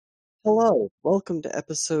Hello, welcome to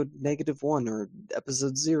episode -1 or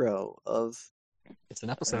episode 0 of It's an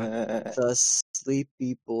episode. the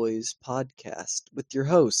Sleepy Boys podcast with your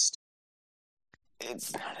host.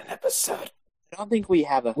 It's not an episode. I don't think we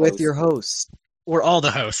have a host. With your host. We're all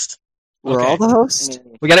the host. We're Okay. all the host?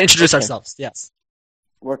 We gotta introduce Okay. ourselves, yes.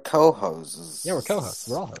 We're co-hosts. Yeah, we're co-hosts.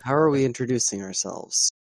 We're all hosts. How are we introducing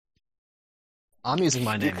ourselves? I'm using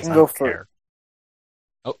my name can as I go don't for- care.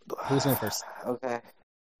 Oh, who's going first? Okay.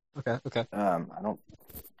 Okay. I don't.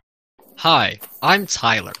 Hi, I'm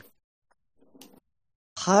Tyler.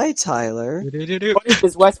 Hi, Tyler. What is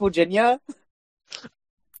this, West Virginia?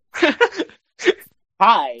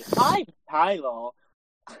 Hi, I'm Tyler.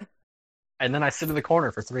 And then I sit in the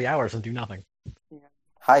corner for 3 hours and do nothing.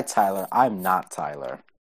 Hi, Tyler. I'm not Tyler.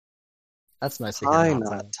 That's nice to hear. Hi,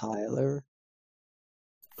 not not Tyler.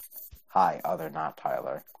 Hi, other not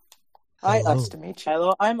Tyler. Hi, Hello. Nice to meet you.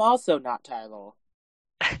 Tyler. I'm also not Tyler.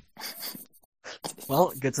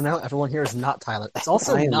 Well, good to know. Everyone here is not Tyler. It's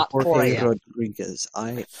also I am not 4 Jorge a.m. Rodriguez.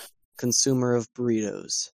 Consumer of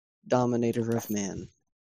burritos, dominator of man.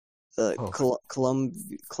 The Oh.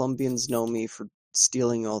 Colombians know me for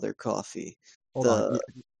stealing all their coffee. Hold on. The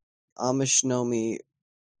Amish know me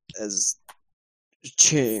as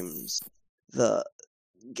James. The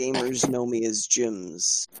gamers know me as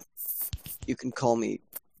Jims. You can call me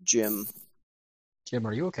Jim. Jim,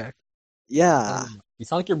 are you okay? Yeah. You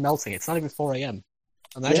sound like you're melting. It's not even 4 a.m.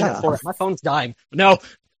 Imagine Yeah. at 4 my phone's dying. No!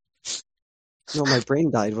 No, my brain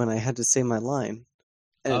died when I had to say my line.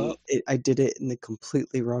 And I did it in the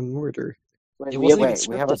completely wrong order. Wait, It we wasn't have-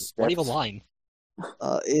 even we have a scripted. What even script. line?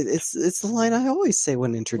 It's the line I always say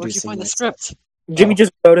when Where'd you introducing find the myself. script? Jimmy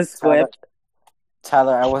just wrote a Tyler, script.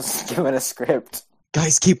 Tyler, I wasn't given a script.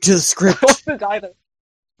 Guys, keep to the script. Wasn't either.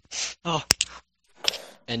 Oh.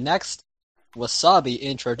 And next, Wasabi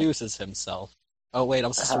introduces himself. Oh wait,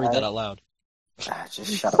 I'm supposed to read that out loud.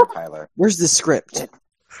 Just shut up, Tyler. Where's the script?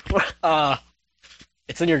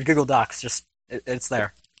 It's in your Google Docs. Just it's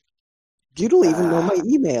there. You don't even know my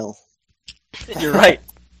email. You're right.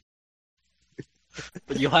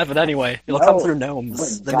 But you'll have it anyway. It'll come through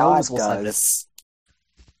gnomes. But The God gnomes will send it. does.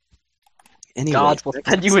 Anyway, God will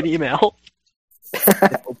send you an email. if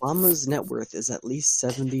Obama's net worth is at least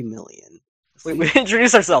 70 million. Wait, we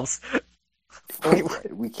introduce ourselves.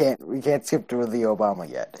 we can't skip through the Obama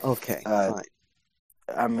yet. Okay, Uh, fine.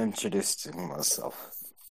 I'm introducing myself.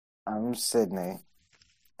 I'm Sydney,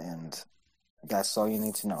 and that's all you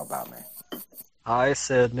need to know about me. Hi,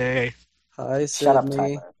 Sydney. Hi, Shut up,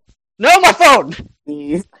 Sydney. Tyler. No, my phone.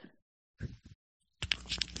 Please.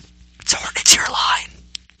 It's your line.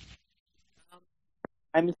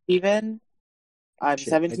 I'm Steven. I'm Shit,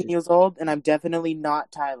 17 years old, and I'm definitely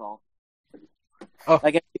not Tyler. Oh.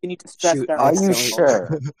 Like, I need to stress Shoot, that. Are you accidentally-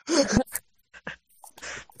 sure?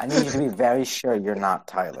 I need you to be very sure you're not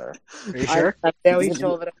Tyler. Are you sure? I'm very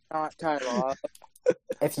sure that I'm not Tyler.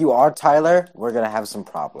 If you are Tyler, we're gonna have some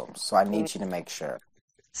problems. So I need you to make sure.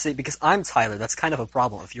 See, because I'm Tyler, that's kind of a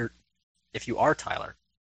problem. If you are Tyler,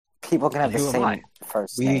 People can have Who the am I? same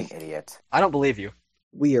first We- name, idiot. I don't believe you.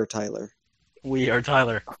 We are Tyler. We are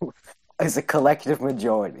Tyler. It's a collective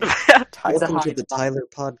majority. It's Tyler. a Welcome to high the five. Tyler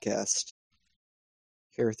podcast.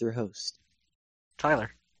 Here with your host.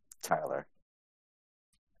 Tyler. Tyler.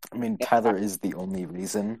 I mean, Tyler is the only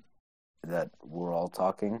reason that we're all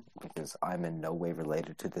talking, because I'm in no way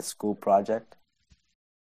related to this school project.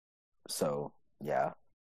 So, yeah.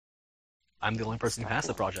 I'm the only person who has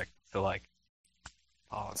the project. So like,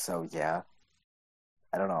 So, yeah.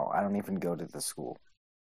 I don't know. I don't even go to the school.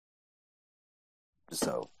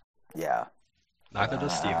 So, yeah. neither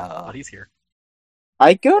does Steven, but he's here.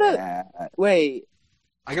 I go to... Wait.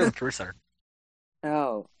 I go to the career center.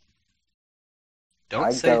 Oh. Don't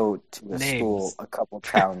I say. go to a names. school a couple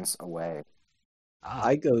towns away.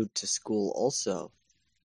 I go to school also.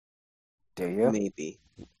 Do you? Maybe.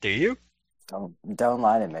 Do you? Don't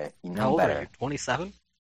lie to me. You know How old better. are you? 27?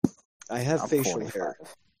 I have I'm facial 45. hair.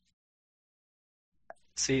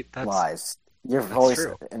 See, that's Lies. Your that's voice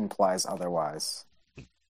true. implies otherwise.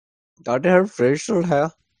 I have facial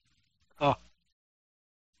hair. Oh.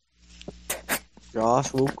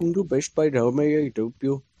 Josh, welcome to Best Buy. How may I help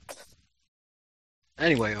you?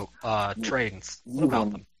 Anyway. Trains. What you about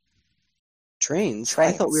win. them? Trains?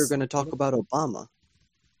 I thought we were Trains. going to talk about Obama.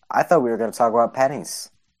 I thought we were going to talk about pennies.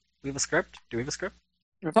 We have a script. Do we have a script?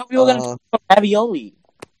 I thought we were going to talk about ravioli.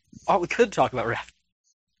 Oh, we could talk about rap.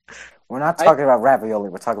 We're not talking about ravioli.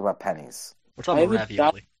 We're talking about pennies. We're talking about I have a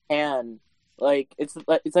ravioli. And, like, it's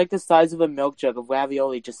like the size of a milk jug of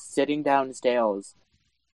ravioli just sitting downstairs.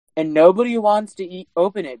 And nobody wants to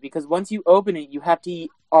open it, because once you open it, you have to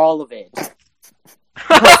eat all of it.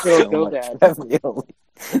 That's So so much bad. ravioli.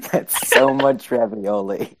 That's so much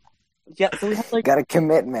ravioli. Yeah, so we have Gotta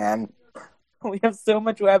commit, man. we have so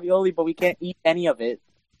much ravioli, but we can't eat any of it.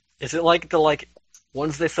 Is it like the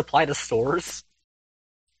ones they supply to stores?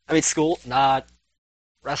 I mean, school, not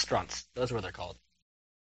restaurants. Those are what they're called.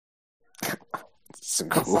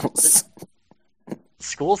 Schools.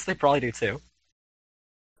 Schools, they probably do too.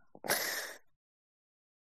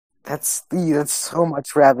 That's so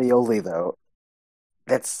much ravioli though.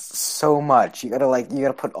 That's so much. You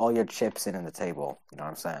gotta put all your chips in the table. You know what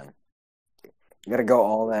I'm saying? You gotta go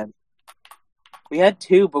all in. We had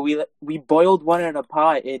two, but we boiled one in a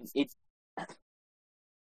pot, and it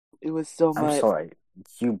was so I'm much. sorry.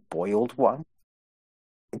 You boiled one?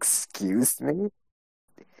 Excuse me?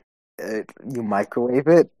 You microwave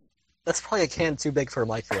it? That's probably a can too big for a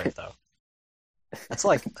microwave, though. That's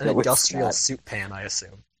like an No, it's industrial not. soup pan, I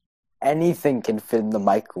assume. Anything can fit in the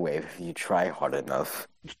microwave if you try hard enough.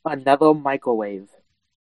 Another microwave.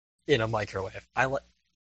 In a microwave.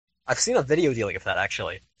 I've seen a video dealing with that,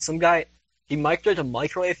 actually. Some guy, he microwaved a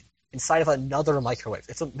microwave inside of another microwave.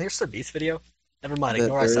 It's a Mr. Beast video? Never mind,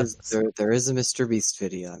 ignore I said this. There is a Mr. Beast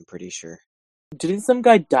video, I'm pretty sure. Didn't some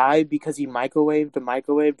guy die because he microwaved a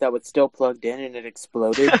microwave that was still plugged in and it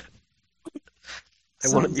exploded? I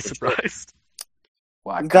wouldn't be Sounds surprised.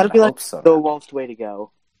 Well, I It's gotta kinda be like hope so. the worst way to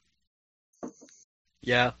go.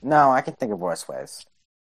 Yeah, No, I can think of worse ways.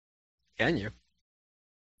 can you?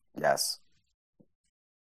 Yes.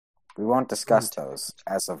 We won't discuss those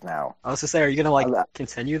as of now. I was gonna say, are you gonna I'll-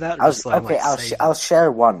 continue that? Or just let him, I'll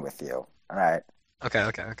share one with you. All right. Okay.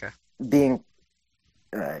 Being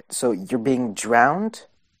all right. So you're being drowned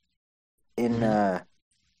in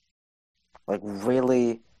like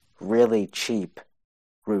really, really cheap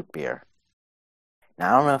root beer.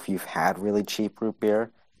 Now I don't know if you've had really cheap root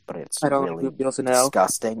beer, but it's I don't really like root beer, so no.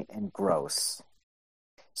 disgusting and gross.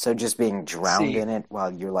 So just being drowned See. in it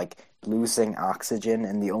while you're like losing oxygen,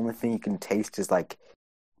 and the only thing you can taste is like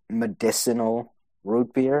medicinal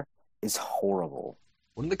root beer is horrible.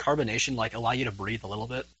 Wouldn't the carbonation allow you to breathe a little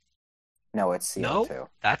bit? No, it's CO2. No,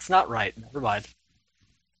 that's not right. Never mind.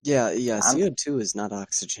 Yeah, I'm- CO2 is not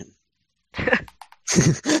oxygen.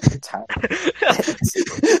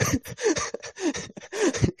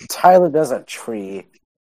 Tyler does a tree.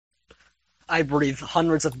 I breathe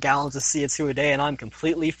hundreds of gallons of CO2 a day, and I'm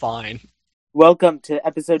completely fine. Welcome to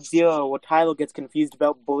episode 0, where Tyler gets confused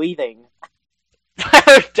about breathing.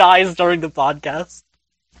 Dies during the podcast.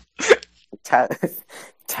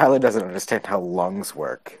 Tyler doesn't understand how lungs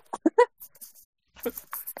work.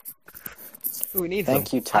 Who needs Thank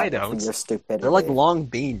them? you, Tyler, I don't. for your stupidity. They're like long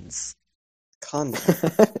beans. Condom.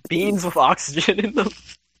 Beans with oxygen in them.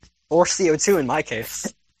 Or CO2 in my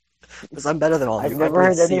case. Because I'm better than all of I've you. I never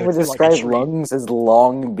heard breathe anyone CO2 like a describe tree. lungs as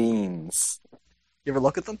long beans. You ever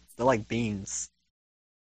look at them? They're like beans.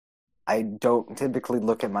 I don't typically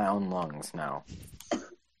look at my own lungs now.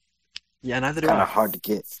 Yeah, neither do Kind I. of hard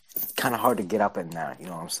to get up at night. You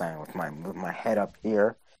know what I'm saying? With my head up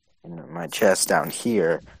here and my chest down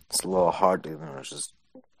here, it's a little hard to just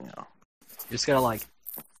You just gotta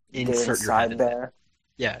get insert your head inside in there.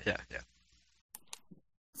 Yeah.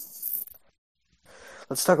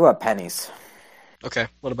 Let's talk about pennies. Okay,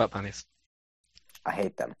 what about pennies? I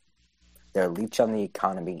hate them. They're a leech on the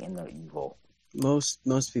economy and they're evil. Most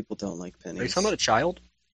people don't like pennies. Are you talking about a child?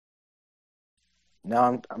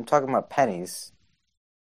 No, I'm talking about pennies.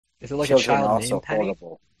 Is it like Children a child are also named Penny?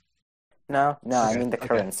 horrible. No, I Okay, mean the okay.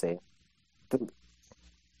 currency.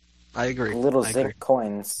 I agree. The little I zinc agree.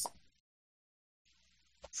 coins.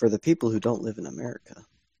 For the people who don't live in America,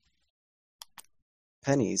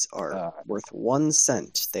 pennies are worth 1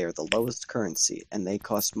 cent. They are the lowest currency, and they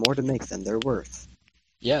cost more to make than they're worth.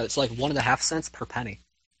 Yeah, it's like 1.5 cents per penny.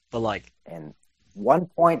 But And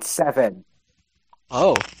 1.7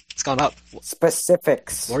 oh, it's gone up.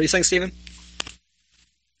 specifics. What are you saying, Steven?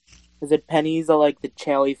 Is it pennies are like the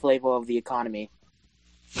cherry flavor of the economy?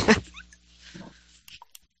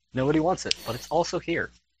 Nobody wants it, but it's also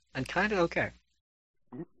here. And kind of okay.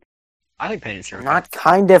 I think pennies are okay. Not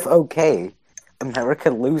kind of okay. America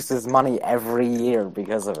loses money every year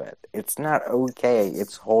because of it. It's not okay.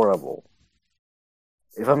 It's horrible.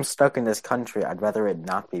 If I'm stuck in this country, I'd rather it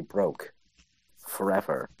not be broke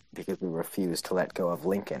forever because we refuse to let go of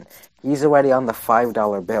Lincoln. He's already on the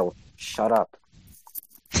 $5 bill. Shut up.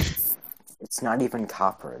 It's not even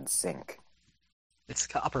copper, it's zinc. It's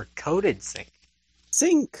copper-coated zinc.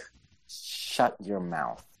 Zinc! Shut your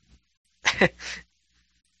mouth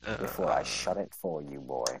before I shut it for you,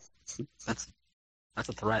 boy. That's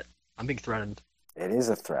a threat. I'm being threatened. It is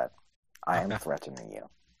a threat. I am Okay. threatening you.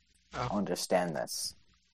 Oh. Understand this.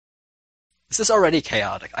 This is already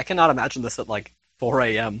chaotic. I cannot imagine this at like 4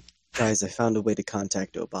 a.m. Guys, I found a way to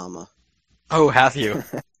contact Obama. Oh, have you?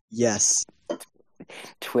 Yes. Does he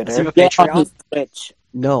Twitter. have a Get on his Patreon? Twitch.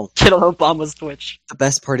 No. Get on Obama's Twitch. The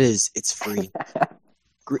best part is, it's free.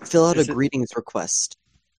 Fill out Is a it- greetings request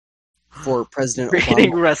for President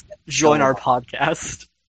Greeting Obama. rest. Join our podcast.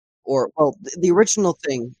 Or, well, the original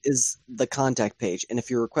thing is the contact page, and if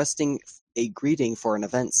you're requesting a greeting for an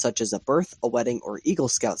event such as a birth, a wedding, or Eagle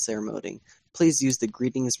Scout ceremony, please use the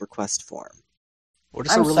greetings request form. Or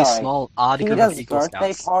just I'm a really sorry. small, odd He group of does Eagle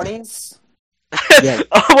birthday Scouts. parties? Yeah.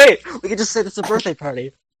 Oh wait, we could just say it's a birthday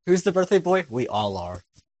party. Who's the birthday boy? We all are.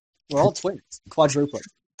 We're all twins, quadruplets.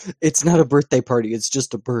 It's not a birthday party, it's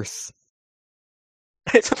just a birth.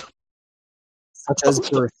 Such as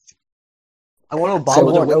birth. I want I Obama to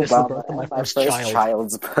want witness the Obama birth of my at first child.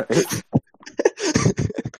 child's birth.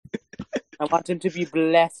 I want him to be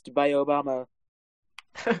blessed by Obama.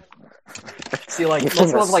 See, like, Give most him of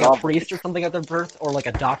a them have, like a sovereign. priest or something at their birth, or like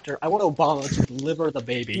a doctor. I want Obama to deliver the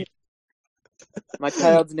baby. My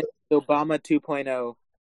child's name is Obama 2.0.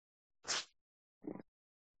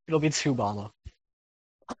 It'll be two Obama.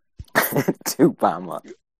 To Obama.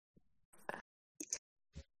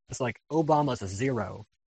 It's like Obama's a 0.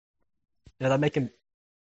 Yeah, that make him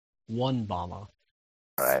one Obama.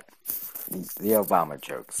 Alright. The Obama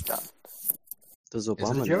joke's done. Does it a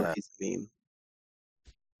Obama joke? know he's meme?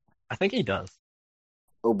 I think he does.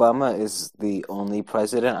 Obama is the only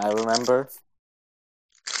president I remember.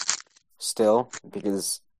 Still,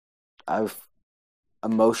 because I've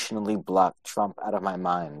emotionally blocked Trump out of my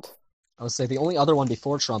mind. I would say the only other one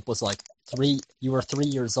before Trump was like you were 3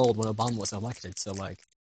 years old when Obama was elected, so like,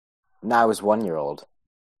 Now I was 1 year old.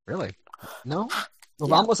 really? No? Yeah,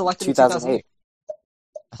 Obama was elected in 2008. 2008.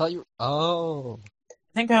 I thought you. Oh.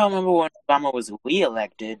 I think I remember when Obama was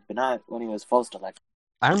re-elected, but not when he was first elected.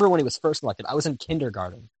 I remember when he was first elected. I was in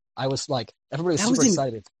kindergarten. I was like, everybody was That super was in-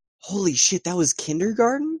 excited. Holy shit, that was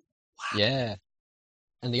kindergarten? Yeah.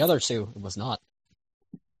 And the other two, it was not.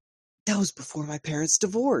 That was before my parents'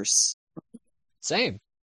 divorce. Same.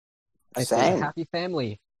 I Same. think. Happy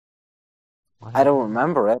family. I don't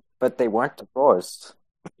remember it, but they weren't divorced.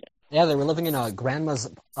 Yeah, they were living in a grandma's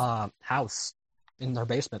house in their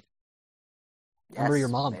basement. Remember your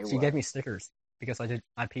mom? they She were. gave me stickers because I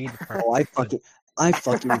peed. Her. Oh, I fucking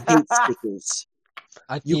hate stickers.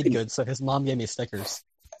 I you peed can- good, so his mom gave me stickers.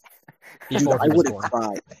 Dude, Before I he was would have born.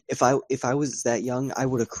 cried. If I was that young, I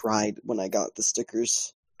would have cried when I got the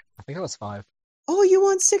stickers. I think I was 5. Oh, you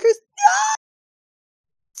want stickers?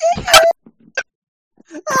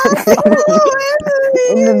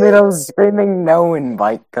 In the middle, screaming no, and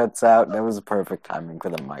mic cuts out. That was perfect timing for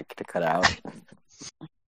the mic to cut out.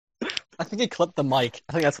 I think he clipped the mic.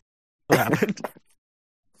 I think that's what happened.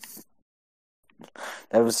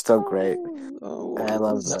 That was still great. Oh, I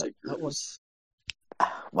love that. stickers.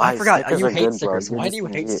 Why I forgot. stickers You are hate good, stickers. bro. Why You're do you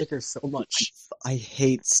just hate an idiot. stickers so much? I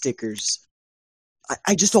hate stickers.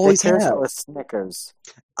 I just always Stickers have. or Snickers?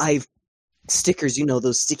 Stickers, you know,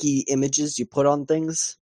 those sticky images you put on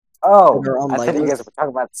things? Oh, They're on I thought you Legos. guys were talking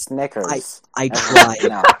about Snickers. I tried.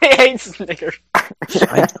 No. I hate Snickers.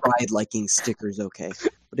 I tried liking stickers, okay,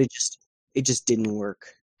 but it just didn't work.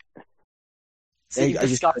 See, you I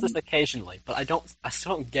just discuss couldn't. this occasionally, but I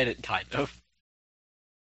still don't get it, kind of.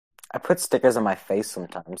 I put stickers on my face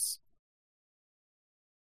sometimes.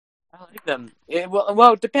 I like them.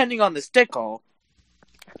 Well, depending on the sticker.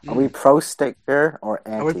 Are we pro sticker or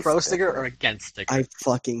anti? Are we pro sticker or against sticker? I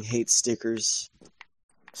fucking hate stickers.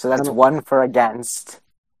 So that's I don't- one for against.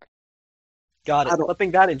 Got I it. don't-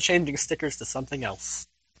 Flipping that and changing stickers to something else.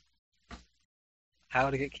 How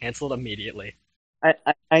to get canceled immediately. I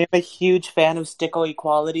am a huge fan of sticker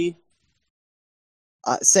equality.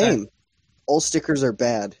 Same. All stickers are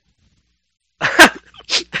bad.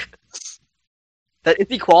 That is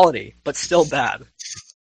equality, but still bad.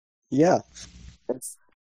 Yeah.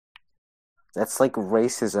 That's like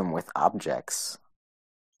racism with objects.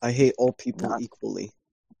 I hate all people Not- equally.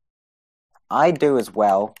 I do as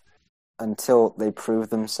well, until they prove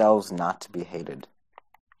themselves not to be hated,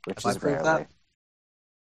 which Have I is proved rarely.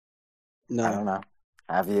 No. I don't know.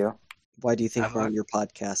 Have you? Why do you think Have we're I? on your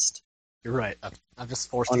podcast? You're right. I've just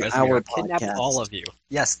forced On you guys our here. I've kidnapped podcast. all of you.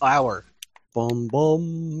 Yes, our. Bum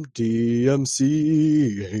bum DMC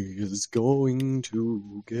is going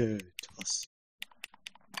to get us.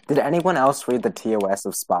 Did anyone else read the TOS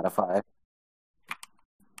of Spotify?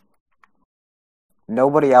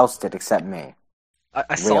 Nobody else did except me.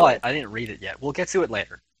 I saw Really? it. I didn't read it yet. We'll get to it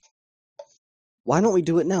later. Why don't we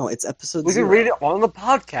do it now? It's episode We 0. can read it on the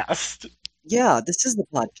podcast. Yeah, this is the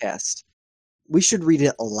podcast. We should read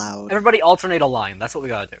it aloud. Everybody alternate a line. That's what we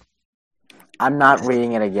gotta do. I'm not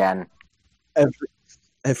reading it again.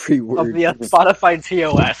 Every Of word. the Spotify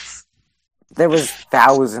TOS. There was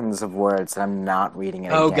thousands of words, and I'm not reading it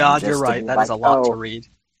again. Oh god, just you're to right. be That like, is a lot to oh, read.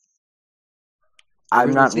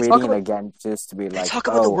 I'm not They reading talk it about- again just to be They like, talk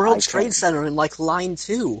about the oh, World I Trade can. Center in like line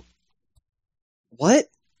 2. What?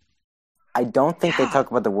 I don't think they Yeah. talk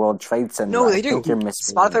about the World Trade Center. No, they I do. think you're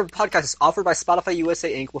misreading Spotify it. Podcast is offered by Spotify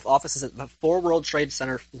USA Inc. with offices at the 4 World Trade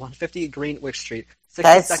Center, 150 Greenwich Street, 62nd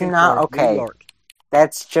That's not floor, okay. New York.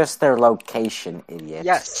 That's just their location, idiot.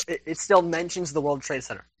 Yes, it still mentions the World Trade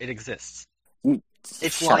Center. It exists.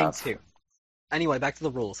 It's Shut line up. 2. Anyway, back to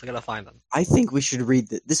the rules. I gotta find them. I think we should read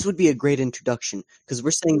this. This would be a great introduction because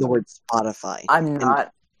we're saying the word Spotify. I'm And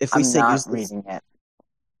not. if we I'm say not use this, reading it.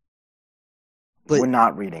 but We're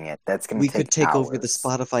not reading it. That's going we to take could take hours. over the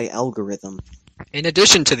Spotify algorithm. In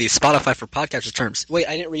addition to the Spotify for Podcasters terms. Wait,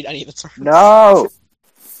 I didn't read any of the terms. No.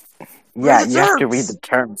 Where are Yeah, the you have to read terms? the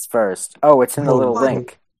terms first. Oh, it's in the Oh, little no.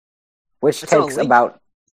 link, which It's in a takes link? about.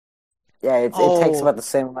 Yeah, it takes Oh. about the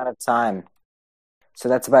same amount of time. So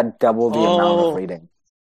that's about double the amount of reading.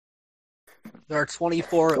 There are Go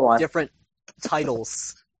 24 on. different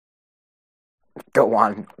titles. Go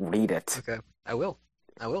on, read it. Okay, I will.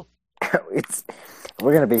 It's.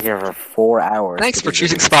 We're gonna be here for 4 hours. Thanks for because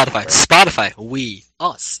choosing of this. Spotify. Spotify, we,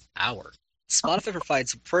 us, our. Spotify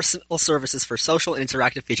provides personal services for social and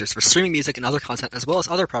interactive features for streaming music and other content, as well as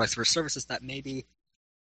other products for services that may be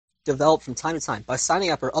developed from time to time. By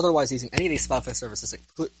signing up or otherwise using any of these Spotify services,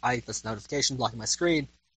 I this notification blocking my screen,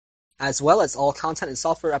 as well as all content and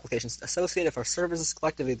software applications associated for services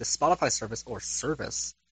collectively the Spotify service or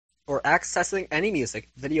service, or accessing any music,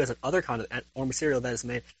 videos, and other content or material that is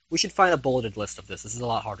made. We should find a bulleted list of this. This is a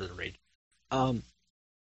lot harder to read.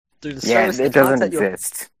 Through the Yeah, service, it the doesn't content you're-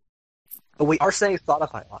 exist. But we are saying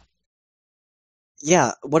Spotify a lot.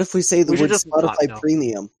 Yeah, what if we say the We should word just not Spotify know.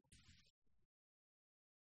 Premium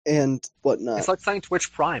and whatnot? It's like saying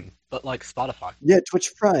Twitch Prime, but like Spotify. Yeah,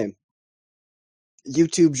 Twitch Prime,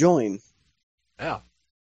 YouTube Join, Yeah.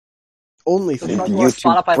 OnlyFans. Subscribe to our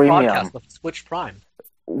YouTube Spotify Premium. podcast with Twitch Prime.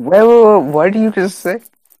 Wait, what did you just say?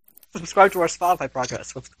 Subscribe to our Spotify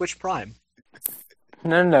podcast with Twitch Prime.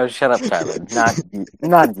 No, shut up, Tyler.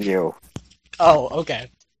 Not you. Oh, okay.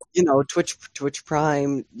 You know, Twitch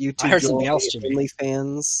Prime, YouTube I heard Join, something else, Jimmy.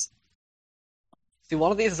 OnlyFans. See,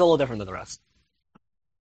 one of these is a little different than the rest.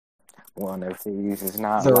 One of these is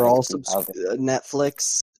not. They're like all the other.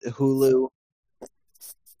 Netflix, Hulu.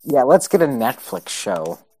 Yeah, let's get a Netflix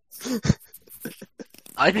show.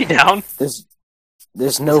 I'd be down.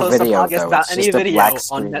 There's no Let's host a video podcast though. about It's any just a video black on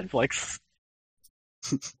screen. Netflix.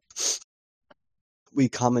 We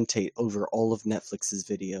commentate over all of Netflix's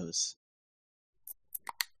videos.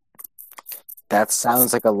 That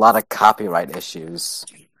sounds like a lot of copyright issues.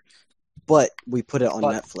 But we put it on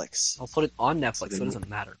But- Netflix. I'll put it on Netflix, so it doesn't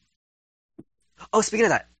matter. Oh, speaking of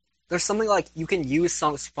that, there's something like you can use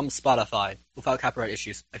songs from Spotify without copyright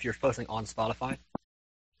issues if you're posting on Spotify.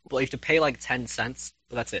 But you have to pay like 10 cents,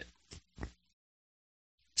 but that's it.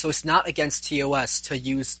 So it's not against TOS to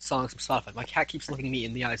use songs from Spotify. My cat keeps looking me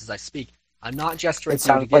in the eyes as I speak. I'm not gesturing It to you to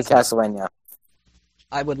sounds like give them. Castlevania.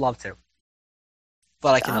 I would love to.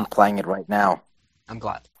 But I I'm cannot. playing it right now. I'm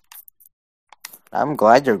glad. I'm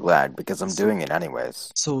glad you're glad because I'm doing it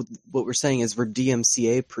anyways. So what we're saying is we're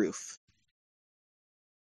DMCA proof.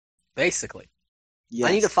 Basically. Yes.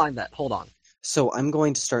 I need to find that. Hold on. So I'm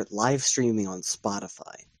going to start live streaming on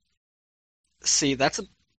Spotify, See, that's a...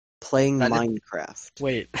 playing That is- Minecraft.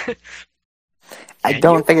 Wait. I Can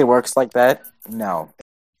don't you? think it works like that. No.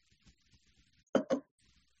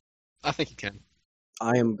 I think you can.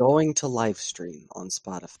 I am going to live stream on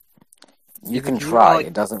Spotify. You Ethan, can can you, try. like,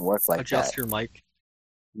 It doesn't work like Adjust that. your mic.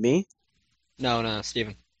 Me? No,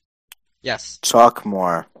 Steven. Yes. Talk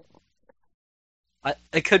more.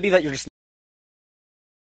 It could be that you're just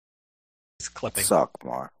clipping. Suck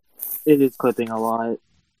more. It is clipping a lot.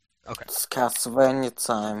 Okay. It's Castlevania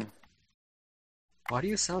time. Why do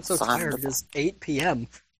you sound so Son tired? of It is 8 p.m.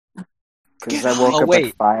 Because Get I woke up. up Wait.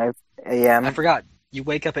 at 5 a.m. I forgot. You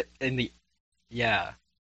wake up in the... Yeah.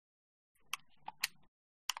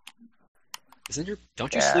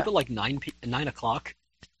 Don't you Yeah. sleep at like 9 o'clock?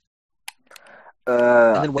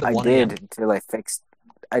 And then what, I 1 did a.m.? until I fixed.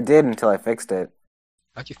 I did until I fixed it.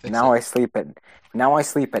 How'd you fix Now it? I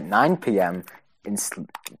sleep at 9 p.m.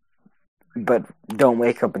 But don't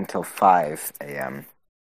wake up until 5 a.m.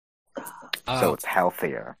 So Oh, it's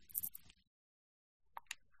healthier.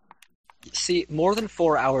 see, more than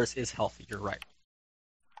 4 hours is healthy. You're right.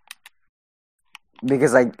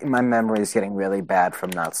 Because my memory is getting really bad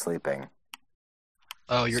from not sleeping.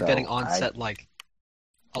 Oh, you're So, getting onset like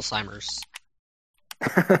Alzheimer's.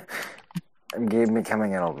 I'm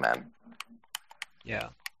becoming an old man. Yeah.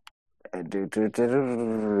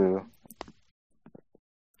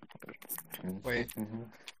 Wait.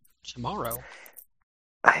 Tomorrow?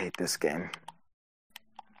 I hate this game.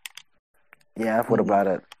 Yeah, what about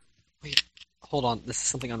it? Wait, hold on. This is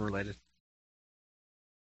something unrelated.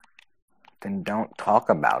 Then don't talk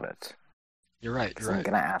about it. You're right. You're I'm right.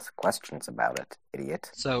 gonna ask questions about it,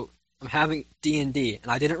 idiot. So I'm having D&D,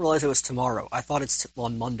 and I didn't realize it was tomorrow. I thought it's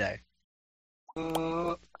on Monday.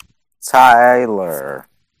 Tyler.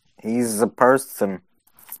 He's a person.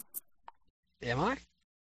 Am I?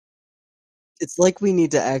 It's like we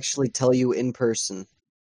need to actually tell you in person.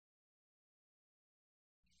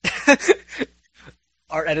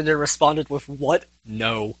 Our editor responded with, what?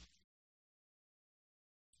 No.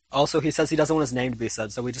 Also, he says he doesn't want his name to be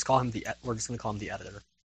said, so we're just gonna call him the editor.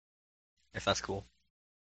 If that's cool.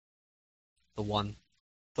 The one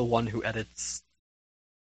who edits.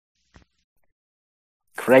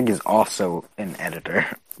 Craig is also an editor,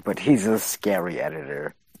 but he's a scary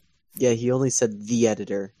editor. Yeah, he only said the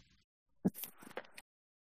editor.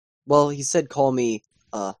 Well, he said call me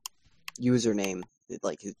username,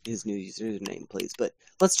 like his new username, please. But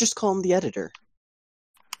let's just call him the editor.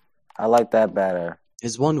 I like that better.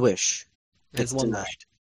 His one wish. His It's one denied.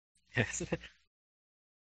 wish.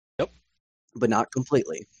 Yep. But not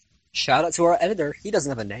completely. Shout out to our editor. He doesn't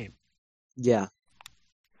have a name. Yeah.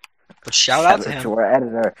 But shout out to him. To our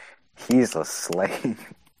editor. He's a slave.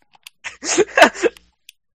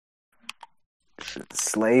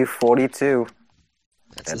 Slave 42.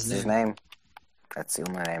 That's his name. That's the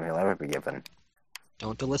only name he'll ever be given.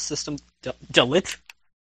 Don't delete system. Delete?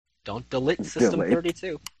 Don't delete system Delete.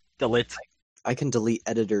 32. Delete. I can delete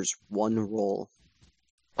editor's one role.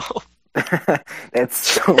 Oh, That's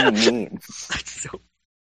so mean. that's so.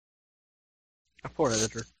 Our poor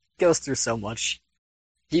editor goes through so much.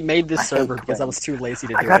 He made this I hate server because I Craig. was too lazy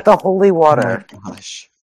to I do got it. the holy water. Oh my gosh.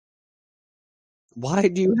 Why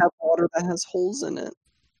do you have water that has holes in it?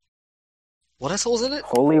 What has holes in it?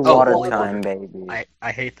 Holy water holy time, baby.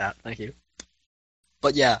 I hate that. Thank you.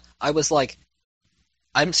 But yeah, I was like,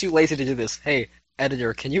 I'm too lazy to do this. Hey,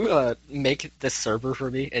 editor, can you make this server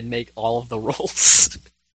for me and make all of the roles?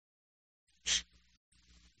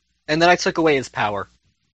 And then I took away his power.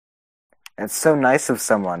 It's so nice of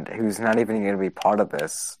someone who's not even going to be part of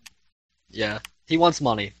this. Yeah, he wants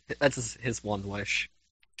money. That's his one wish.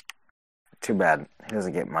 Too bad. He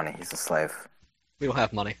doesn't get money. He's a slave. We don't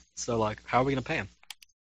have money, so like, how are we gonna pay him?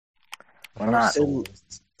 Why not? Souls.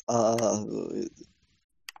 Bitcoin.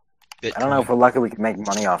 I don't know if we're lucky we can make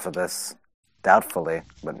money off of this. Doubtfully,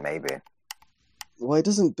 but maybe. Why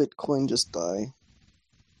doesn't Bitcoin just die?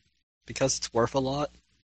 Because it's worth a lot.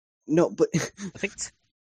 No, but I think it's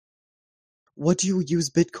what do you use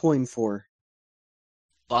Bitcoin for?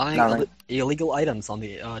 buying Nothing. illegal items on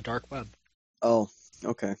the dark web Oh,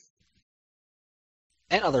 okay.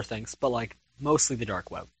 and other things, but like mostly the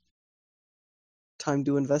dark web. Time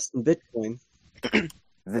to invest in Bitcoin.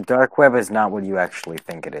 The dark web is not what you actually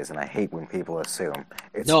think it is, and I hate when people assume.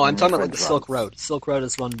 It's No, I'm only talking about for like the Silk drugs. Road. Silk Road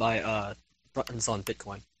is run by runs on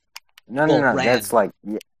Bitcoin. No, Well, no, ran. that's like...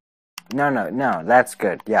 No, that's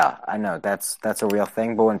good. Yeah, I know, that's a real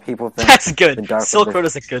thing, but when people think... That's the good. dark Silk web Road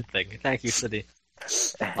is a good thing. Thank you, City.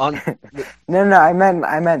 On No, I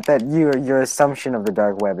meant that your assumption of the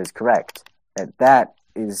dark web is correct. That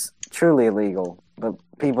is truly illegal, but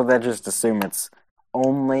people that just assume it's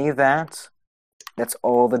only that, that's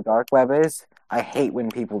all the dark web is, I hate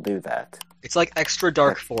when people do that. it's like extra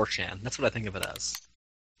dark 4chan. That's what I think of it as.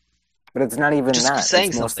 But it's not even Just that. saying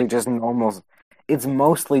It's mostly something. just normal. It's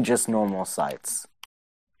mostly just normal sites.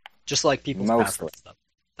 Just like people's Mostly. password stuff.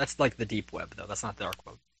 That's like the deep web, though. That's not the dark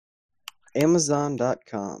web.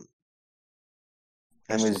 Amazon.com.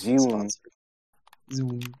 And with Hashtag Zoom. sponsored.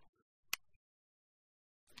 Zoom.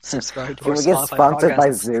 Subscribe to Can our we get Spotify sponsored podcast,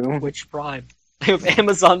 by Zoom? Twitch Prime. I have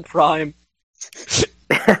Amazon Prime.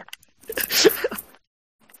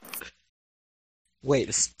 Wait,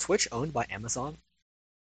 is Twitch owned by Amazon?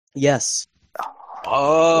 Yes.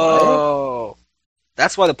 Oh,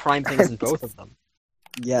 that's why the Prime thing's in both of them.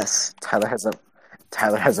 Yes. Tyler has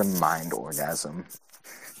a mind orgasm.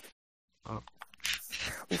 Oh.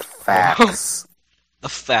 With facts. A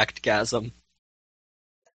fact-gasm.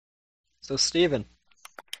 So, Steven,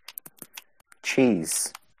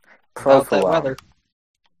 Cheese. about that Provolone. weather. Oh,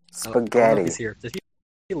 I don't know if Spaghetti. he's here. Did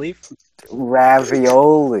he leave?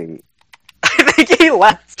 Ravioli. I think he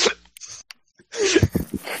left.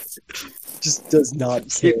 Just does not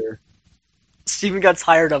care. Steven got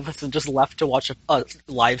tired of us and just left to watch a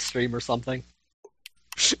live stream or something.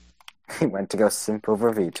 He went to go simp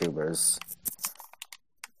over VTubers.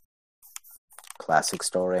 classic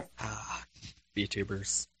story.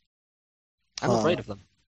 VTubers. I'm afraid of them.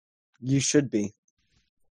 You should be.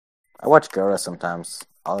 I watch Gura sometimes.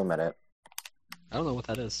 I'll admit it. I don't know what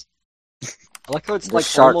that is. I like how it's The like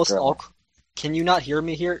shark almost girl. all. Can you not hear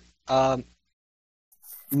me here? No.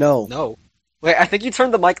 No. Wait, I think you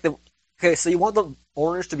turned the mic. Okay, so you want the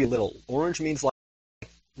orange to be little. Orange means like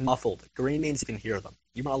muffled. Green means you can hear them.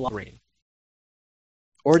 You want a lot of green.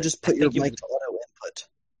 Or just put I your think mic to auto input.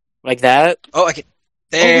 Like that? Oh, I can.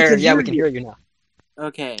 we There. can Yeah, hear we can you. hear you now.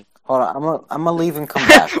 Okay. Hold on, I'm gonna leave and come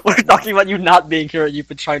back. We're talking about you not being here, and you've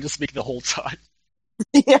been trying to speak the whole time.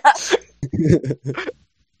 Yeah.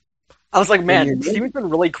 I was like, man, you're- Steven's been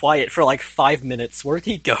really quiet for like 5 minutes. Where'd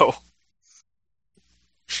he go?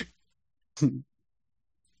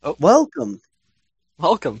 Welcome.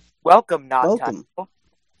 Welcome. Welcome, not Welcome. Tyler.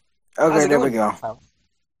 How's Okay, it there we going, go. Tyler?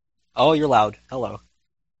 Oh, you're loud. Hello.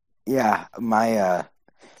 Yeah, my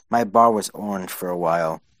bar was orange for a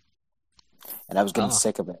while, and I was getting Ah.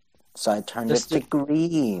 sick of it, so I turned This it to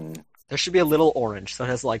green. There should be a little orange, so it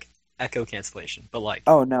has like echo cancellation. But like,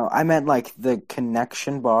 Oh no, I meant like the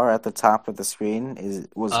connection bar at the top of the screen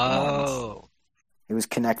was orange. oh, It was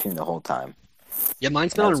connecting the whole time. yeah,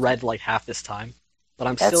 mine's been That's- on red like half this time, but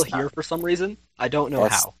I'm That's still here not- for some reason. I don't know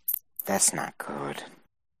that's- how. That's not good.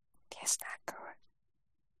 That's not good.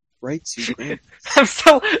 Rights you grant. I'm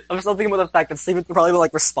still thinking about the fact that Steven's probably been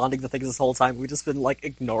like responding to things this whole time. We've just been like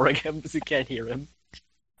ignoring him because we can't hear him.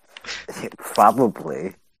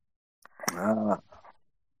 Probably.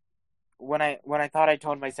 When I thought I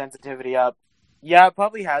toned my sensitivity up, yeah, it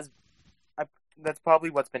probably has. That's probably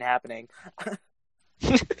what's been happening.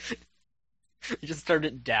 You just turned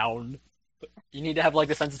it down. You need to have like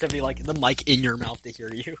the sensitivity, like the mic in your mouth to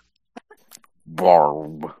hear you.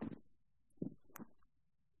 Barb.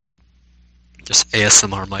 Just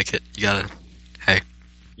ASMR mic it. You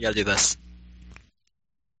gotta do this.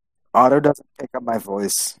 Otto doesn't pick up my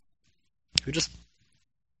voice.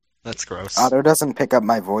 That's gross. Otto doesn't pick up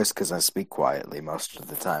my voice because I speak quietly most of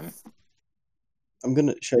the time.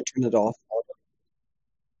 Should I turn it off auto?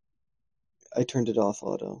 I turned it off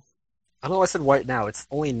auto. I don't know why I said right now. It's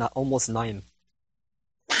only almost 9.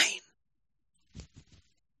 9.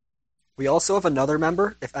 We also have another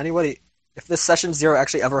member. If this session 0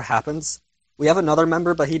 actually ever happens, we have another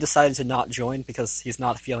member, but he decided to not join because he's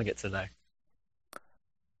not feeling it today.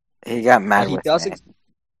 He got mad He with does me.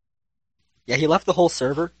 Yeah, he left the whole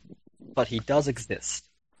server, but he does exist.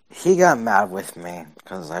 He got mad with me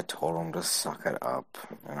because I told him to suck it up.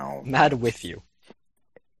 You know, Mad with you.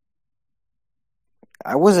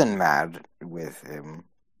 I wasn't mad with him.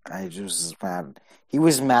 I just was mad. He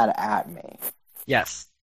was mad at me. Yes.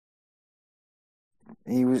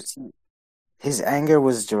 His anger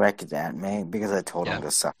was directed at me because I told him Yeah.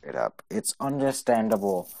 to suck it up. It's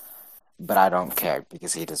understandable, but I don't care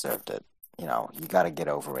because he deserved it. You know, you got to get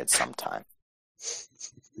over it sometime.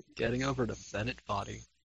 Getting over to Bennett body.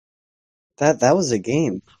 That was a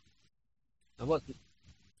game. What?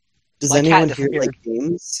 Does My cat anyone here disappeared. like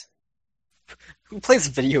games? Who plays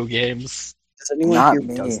video games? Does anyone Not here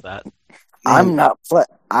me. Does that? I'm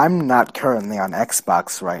not currently on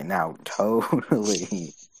Xbox right now.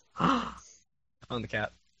 Totally. On the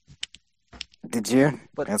cat. Did you?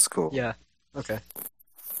 But- That's cool. Yeah. Okay.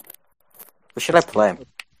 What should I play?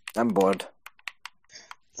 I'm bored.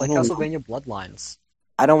 Like I don't know. Castlevania Bloodlines.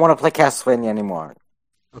 I don't want to play Castlevania anymore.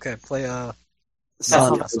 Okay, play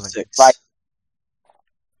Sonic Castlevania. 06. Right.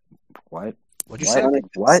 What? What'd you What? say? Sonic,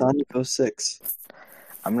 What? Sonic 06.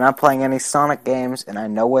 I'm not playing any Sonic games, and I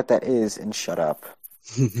know what that is, and shut up.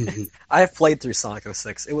 I have played through Sonic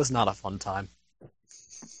 06. It was not a fun time.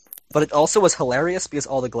 But it also was hilarious because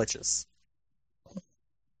all the glitches.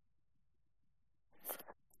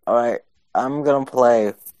 Alright, I'm gonna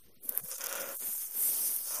play.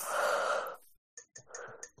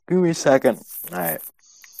 Give me a second. Alright.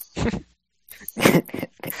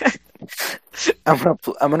 I'm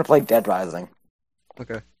gonna play Dead Rising.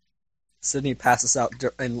 Okay. Sydney passes out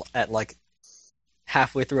at like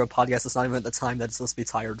halfway through a podcast that's not even at the time that it's supposed to be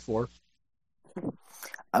tired for.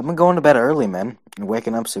 I'm going to bed early, man, and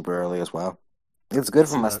waking up super early as well. It's good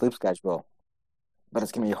for See my that. sleep schedule, but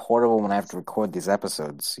it's gonna be horrible when I have to record these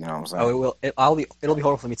episodes. You know what I'm saying? Oh, it will. It'll be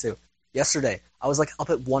horrible for me too. Yesterday, I was like up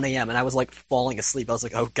at 1 a.m. and I was like falling asleep. I was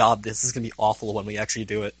like, oh god, this is gonna be awful when we actually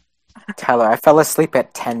do it. Tyler, I fell asleep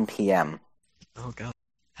at 10 p.m. Oh god,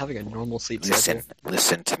 having a normal sleep Listen, schedule.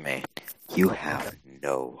 listen to me. You have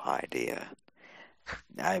no idea.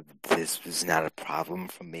 This was not a problem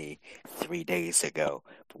for me 3 days ago,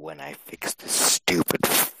 but when I fixed this stupid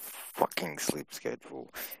fucking sleep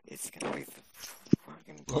schedule, it's gonna be the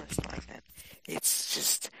fucking worst, my man. It's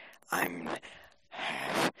just,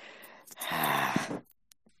 You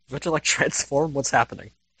have to like transform. What's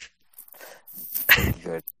happening?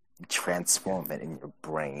 You transform it in your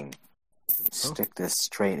brain. Stick this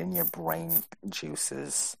straight in your brain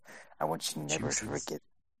juices. I want you never to forget.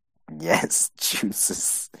 Yes,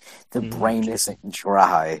 juices. The brain isn't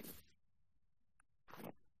dry.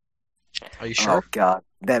 Are you sure? Oh god,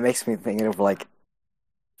 that makes me think of like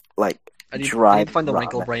I need dry. to find the ramen.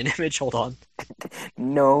 wrinkle brain image. Hold on.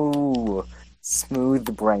 No,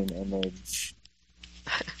 smooth brain image.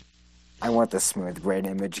 I want the smooth brain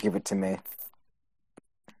image. Give it to me.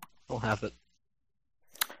 I'll have it.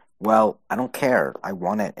 Well, I don't care. I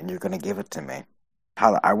want it, and you're gonna give it to me.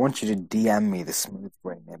 Tyler, I want you to DM me the smooth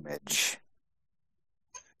brain image.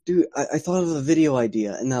 Dude, I thought of a video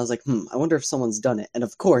idea, and I was like, I wonder if someone's done it. And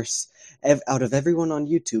of course, out of everyone on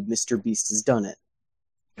YouTube, Mr. Beast has done it.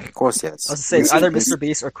 Of course, yes. I was saying either Mr.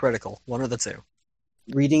 Beast or Critical. One of the two.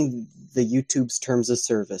 Reading the YouTube's terms of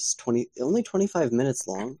service, only 25 minutes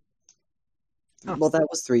long. Oh. Well, that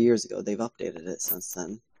was 3 years ago. They've updated it since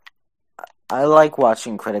then. I like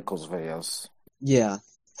watching Critical's videos. Yeah.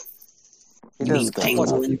 You mean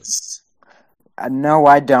penguins? No,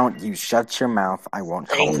 I don't. You shut your mouth. I won't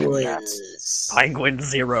call him that. Penguin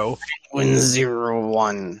 0. Penguin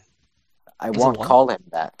 01. I won't call him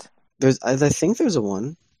that. I think there's a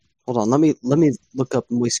 1. Hold on, let me look up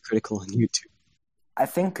Moist Critical on YouTube. I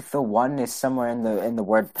think the 1 is somewhere in the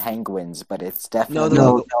word penguins, but it's definitely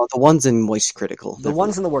no. The 1's in Moist Critical. The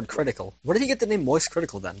 1's in the word critical. Where did he get the name Moist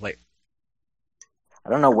Critical then? Wait. I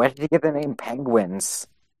don't know. Where did he get the name penguins?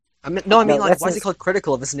 I mean, why is he called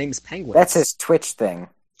Critical if his name is Penguin? That's his Twitch thing.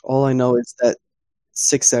 All I know is that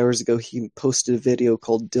 6 hours ago he posted a video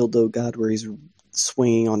called Dildo God where he's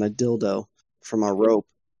swinging on a dildo from a rope.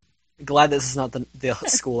 Glad this is not the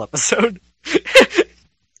school episode.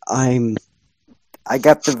 I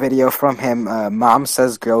got the video from him. Mom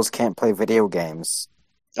says girls can't play video games.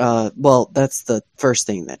 Well, that's the first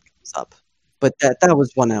thing that comes up. But that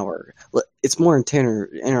was 1 hour. It's more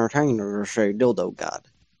entertaining to say Dildo God.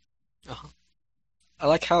 Uh-huh. I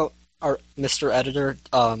like how our Mr. Editor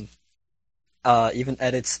even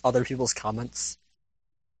edits other people's comments.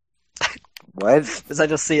 What? Because I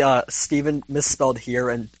just see Steven misspelled here,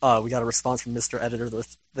 and we got a response from Mr. Editor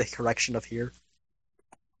with the correction of here.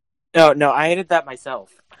 No, I edited that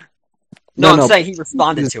myself. No, I'm saying he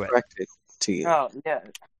responded to it. Corrected to you. Oh, yeah.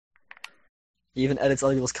 He even edits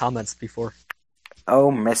other people's comments before.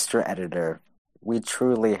 Oh, Mr. Editor, we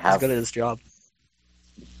truly have He's good at his job.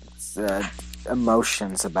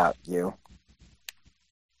 Emotions about you.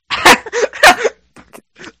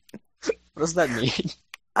 What does that mean?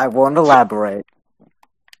 I won't elaborate.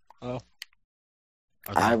 Oh.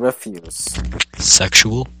 Okay. I refuse.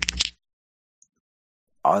 Sexual?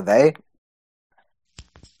 Are they?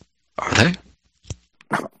 Are they?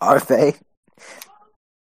 Are they?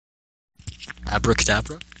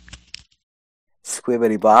 Abracadabra?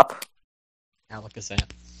 Squibbity bop. Alakazam.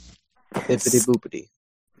 Bippity boopity.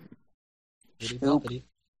 Bippity boppity.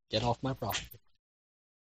 Get off my property.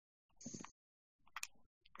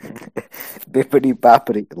 Bippity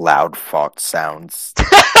boppity. Loud fart sounds.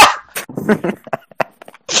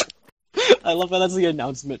 I love how that's the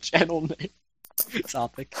announcement channel name.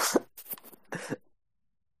 Topic.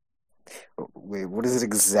 Wait, what is it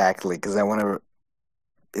exactly? Because I want to.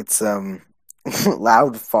 It's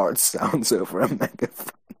loud fart sounds over a megaphone.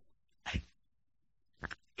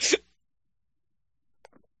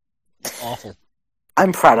 It's awful.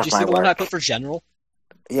 I'm proud of Did you my see the work. one I put for general?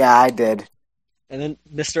 Yeah, I did. And then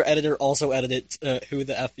Mr. Editor also edited who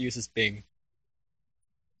the F uses Bing.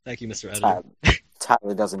 Thank you, Mr. Editor.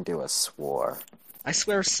 Tyler doesn't do a swore. I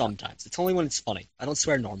swear sometimes. It's only when it's funny. I don't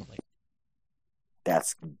swear normally.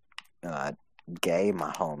 That's gay,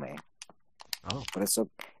 my homie. Oh. But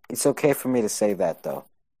it's okay for me to say that, though.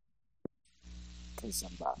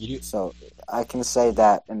 You do? So I can say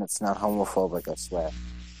that, and it's not homophobic, I swear.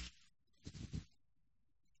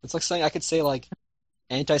 It's like saying I could say, like,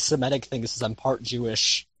 anti-Semitic things because I'm part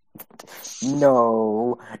Jewish.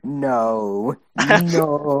 No. No.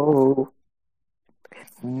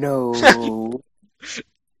 No.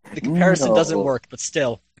 The comparison doesn't work, but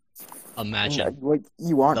still. Imagine.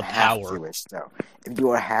 You aren't the half power. Jewish, though. If you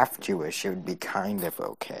were half Jewish, it would be kind of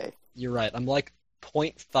okay. You're right. I'm like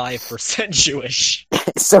 0.5% Jewish.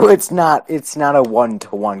 So it's not a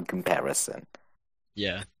 1-to-1 comparison.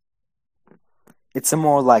 Yeah. It's a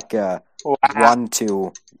more like a 1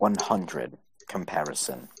 to 100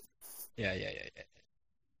 comparison. Yeah.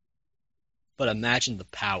 But imagine the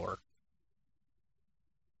power.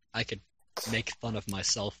 I could make fun of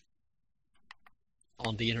myself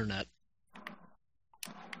on the internet.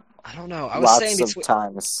 I don't know. I was saying Lots of between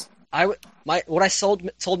times. what I told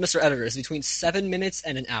Mr. Editor is between 7 minutes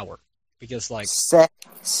and an hour because like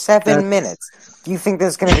 7 minutes. Do you think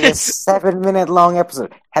there's going to be a 7-minute long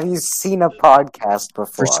episode? Have you seen a podcast before?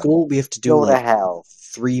 For school, we have to do Go to like hell.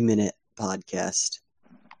 3-minute podcast.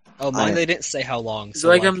 mine they didn't say how long.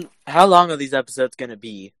 So how long are these episodes gonna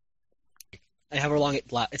be? However long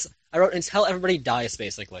it lasts. I wrote until everybody dies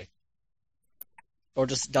basically, or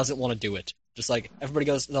just doesn't want to do it. Just like everybody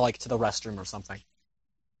goes to the restroom or something,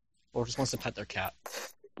 or just wants to pet their cat.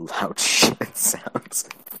 Loud shit sounds.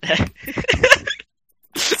 I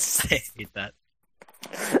hate that.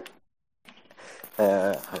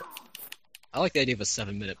 I like the idea of a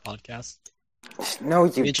 7-minute podcast. No,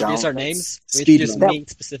 you We introduce don't. our names. We Speed introduce run. me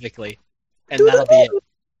specifically, and that'll be it.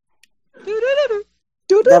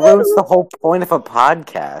 That ruins the whole point of a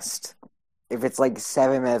podcast. If it's like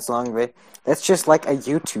 7 minutes long, that's just like a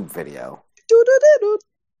YouTube video.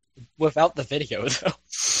 Without the video, though.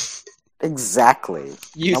 Exactly.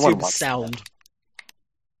 YouTube sound.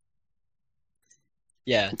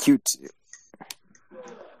 Yeah. YouTube.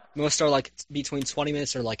 Most are like between 20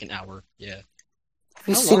 minutes or like an hour. Yeah. Have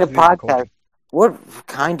you How seen long a have we been podcast? recording? What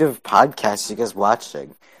kind of podcast are you guys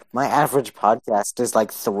watching? My average podcast is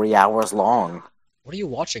like 3 hours long. What are you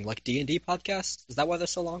watching? Like D&D podcasts? Is that why they're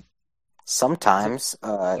so long? Sometimes.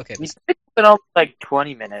 Okay. It's been almost like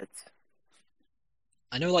 20 minutes.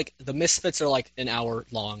 I know like the Misfits are like an hour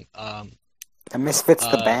long. The Misfits,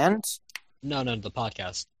 the band? No, the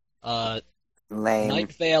podcast. Lame.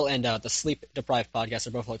 Night Vale and the Sleep Deprived podcast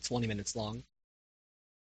are both like 20 minutes long.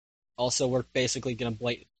 Also, we're basically gonna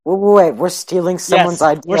Wait, we're stealing someone's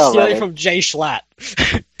idea we're stealing already. from Jay Schlatt.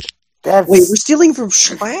 That's... Wait, we're stealing from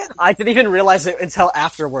Schlatt? I didn't even realize it until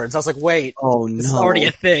afterwards. I was like, wait, Oh this is no! already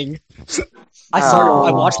a thing.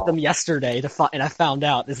 I watched them yesterday and I found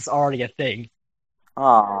out this is already a thing.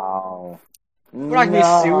 Oh. We're not gonna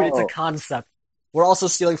be sued, it's a concept. We're also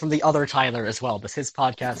stealing from the other Tyler as well, because his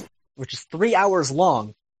podcast, which is 3 hours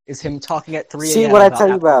long, is him talking at 3 a.m. See what I about tell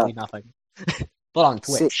you absolutely about. nothing. But on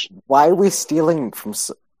Twitch. See, why are we stealing from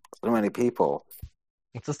so many people?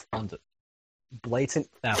 It's just fun to... Blatant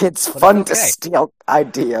theft. It's But fun it's to okay. steal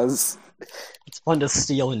ideas. It's fun to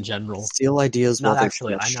steal in general. Steal ideas while Not they're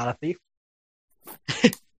actually, fresh. I'm not a thief.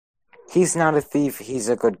 He's not a thief, he's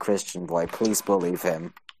a good Christian boy. Please believe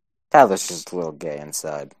him. Tyler's just a little gay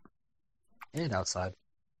inside. And outside.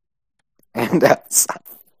 And outside.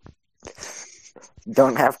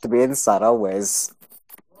 Don't have to be inside always.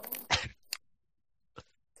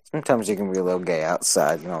 Sometimes you can be a little gay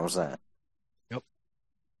outside, you know what I'm saying?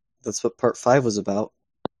 That's what part 5 was about.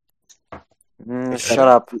 Shut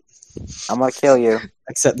up. I'm gonna kill you.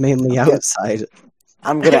 Except mainly outside.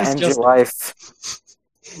 I'm gonna It's end your just- life.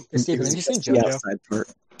 Steven, have you seen Just the JoJo? outside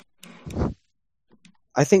part.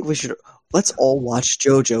 I think we should. Let's all watch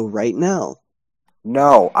JoJo right now.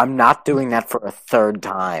 No, I'm not doing that for a third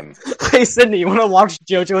time. Hey, Sydney, you want to watch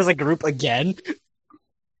JoJo as a group again?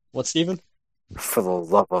 What, Steven? For the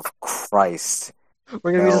love of Christ.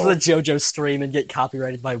 We're gonna use No. this as a JoJo stream and get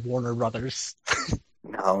copyrighted by Warner Brothers.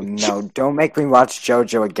 No, don't make me watch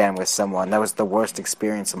JoJo again with someone. That was the worst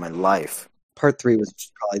experience of my life. Part 3 was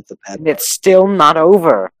probably the bad. And it's still not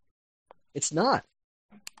over. It's not.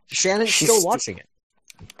 Shannon's She's still sti- watching it.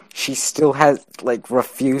 She still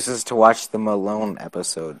refuses to watch the Malone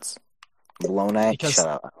episodes. Malone? Because- Shut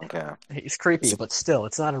up, I don't care. He's creepy, but still,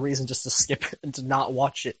 it's not a reason just to skip it and to not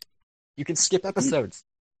watch it. You can skip episodes.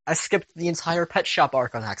 I skipped the entire Pet Shop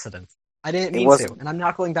arc on accident. I didn't It mean to, wasn't- and I'm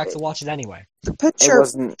not going back to watch it anyway. The Pet It Shop.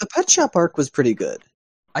 wasn't. The Pet Shop arc was pretty good.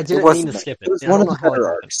 I didn't wasn't- mean to skip it. It was and I one of don't the know how it better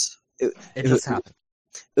happened. arcs. It it just was- happened.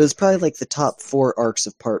 It was probably like the top 4 arcs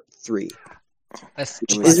of part 3, That's-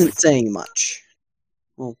 which It was- isn't saying much.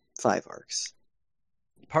 Well, 5 arcs.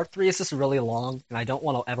 Part 3 is just really long, and I don't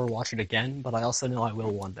want to ever watch it again, but I also know I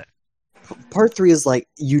will one day. Part 3 is like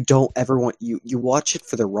you don't ever want you watch it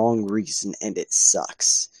for the wrong reason and it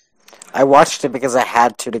sucks. I watched it because I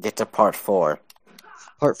had to get to part 4.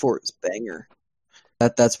 Part 4 is banger.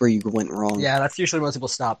 That's where you went wrong. Yeah, that's usually when most people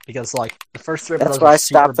stop, because, like, the first 3 That's episodes why are I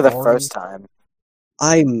stopped super for the boring. first time.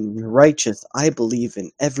 I'm righteous. I believe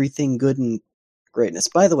in everything good and greatness.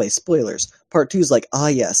 By the way, spoilers. Part 2 is like,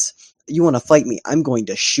 yes, you want to fight me? I'm going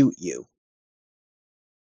to shoot you.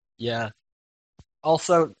 Yeah.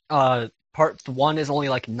 Also, part 1 is only,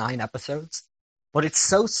 like, 9 episodes, but it's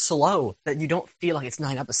so slow that you don't feel like it's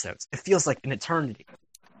 9 episodes. It feels like an eternity.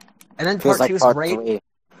 And then Feels part like 2 is part great, 3.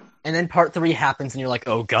 and then part 3 happens, and you're like,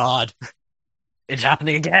 oh god, it's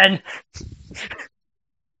happening again!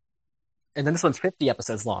 And then this one's 50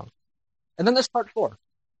 episodes long. And then there's part 4.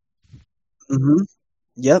 Mm-hmm.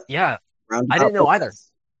 Yep. Yeah, Roundabout I didn't know way. either.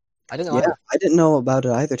 I didn't know Yeah, either. I didn't know about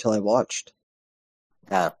it either till I watched.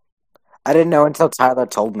 Yeah. I didn't know until Tyler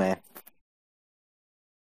told me.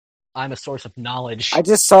 I'm a source of knowledge. I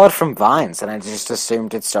just saw it from Vines, and I just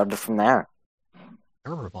assumed it started from there. I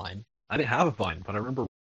remember Vine. I didn't have a Vine, but I remember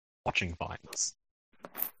watching Vines.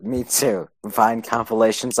 Me too. Vine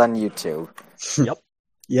compilations on YouTube. Yep.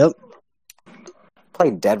 Yep.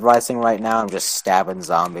 Playing Dead Rising right now. I'm just stabbing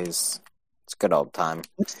zombies. It's a good old time.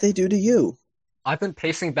 What did they do to you? I've been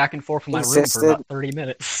pacing back and forth from my room Insisted. for about 30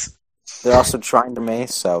 minutes. They're also trying to me,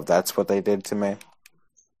 so that's what they did to me.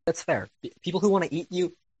 That's fair. People who want to eat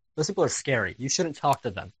you, those people are scary. You shouldn't talk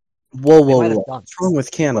to them. Whoa, They whoa, might have whoa. guns. What's wrong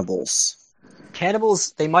with cannibals?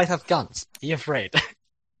 Cannibals, they might have guns. Be afraid.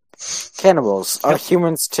 Cannibals are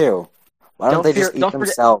humans too. Why don't they just eat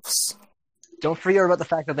themselves? Don't fear about the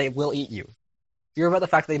fact that they will eat you. Fear about the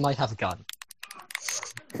fact that they might have a gun.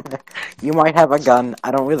 You might have a gun.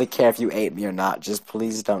 I don't really care if you ate me or not. Just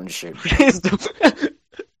please don't shoot. Please don't.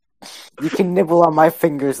 You can nibble on my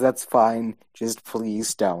fingers. That's fine. Just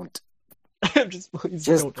please don't. Just please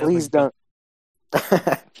Just don't. please don't.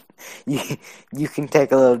 You can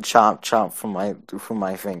take a little chomp from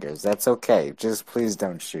my fingers. That's okay. Just please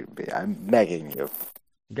don't shoot me. I'm begging you.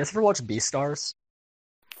 You guys ever watch Beastars?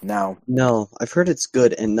 No. No, I've heard it's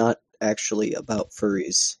good and not actually about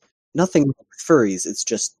furries. Nothing with furries, it's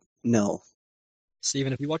just no.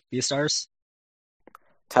 Steven, have you watched Beastars?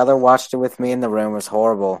 Tyler watched it with me in the room. It was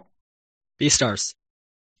horrible. Beastars.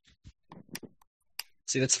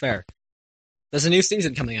 See, that's fair. There's a new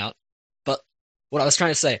season coming out, but what I was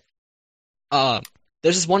trying to say,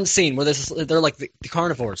 there's this one scene where they're like the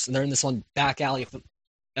carnivores, and they're in this one back alley of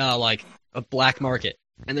like a black market,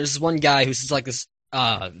 and there's this one guy who's just like this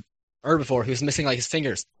herbivore who's missing like his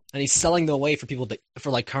fingers, and he's selling them away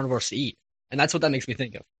for like carnivores to eat, and that's what that makes me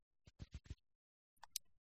think of.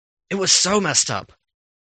 It was so messed up.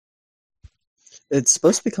 It's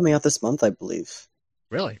supposed to be coming out this month, I believe.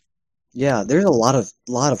 Really? Yeah, there's a lot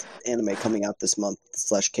of anime coming out this month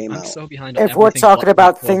 / came I'm out. so behind. If we're talking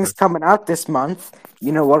about things coming out this month,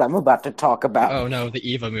 you know what I'm about to talk about. Oh no, the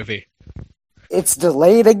Eva movie. It's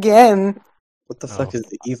delayed again. What the fuck is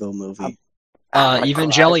the Evo movie?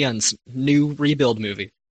 Evangelion's new rebuild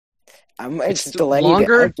movie. It's delayed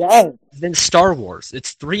longer again than Star Wars.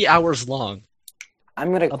 It's 3 hours long.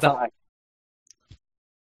 I'm gonna cry.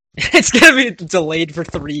 It's gonna be delayed for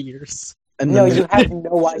 3 years. No, you have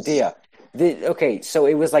no idea. Okay, so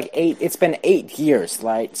it was like 8. It's been 8 years,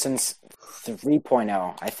 right, since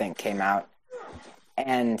 3.0, I think, came out,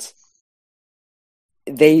 and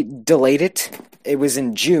they delayed it. It was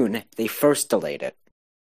in June. They first delayed it,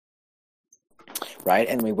 right?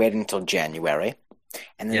 And we waited until January,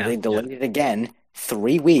 and then they delayed it again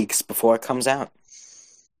 3 weeks before it comes out.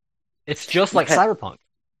 It's just like Cyberpunk.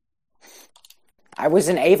 I was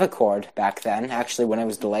in Avacord back then, actually, when it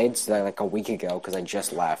was delayed, so like a week ago, because I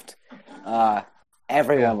just left.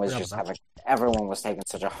 Everyone was taking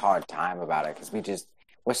such a hard time about it, because we just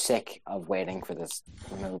were sick of waiting for this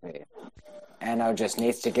movie. Anno just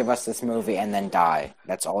needs to give us this movie and then die.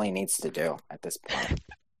 That's all he needs to do at this point.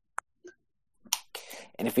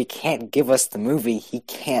 And if he can't give us the movie, he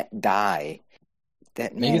can't die.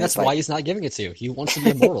 Maybe that's why he's not giving it to you. He wants to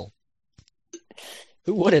be immortal.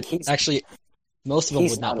 Who wouldn't? Actually, most of them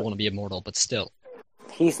would not want to be immortal, but still.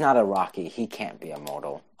 He's not a Rocky. He can't be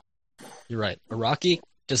immortal. You're right. A Rocky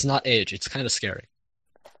does not age. It's kind of scary.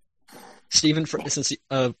 Steven, for instance,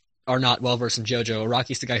 are not well-versed in JoJo.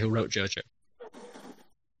 Rocky's the guy who wrote JoJo.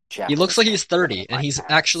 He looks like he's 30, and he's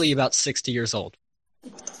actually about 60 years old.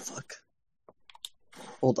 What the fuck?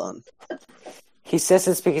 Hold on. He says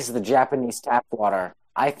it's because of the Japanese tap water.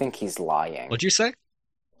 I think he's lying. What'd you say?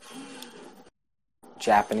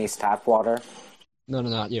 Japanese tap water? No,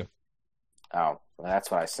 not you. Oh, well, that's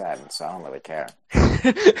what I said, so I don't really care.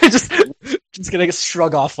 just gonna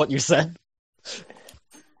shrug off what you said.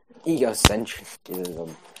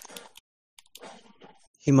 Egocentrism.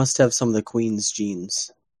 He must have some of the Queen's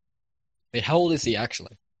genes. Wait, how old is he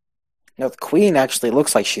actually? No, the Queen actually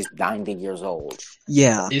looks like she's 90 years old.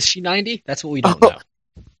 Yeah. Is she 90? That's what we don't know.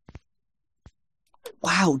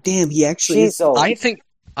 Wow, damn, he actually is old.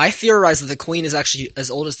 I theorize that the Queen is actually as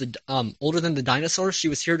old as older than the dinosaurs. She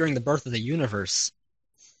was here during the birth of the universe,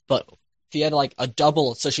 but she had like a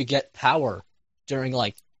double, so she'd get power during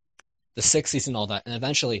like the 60s and all that, and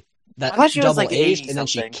eventually that double aged, and then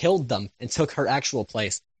she killed them and took her actual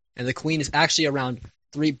place. And the Queen is actually around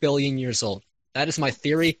 3 billion years old. That is my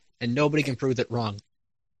theory, and nobody can prove it wrong,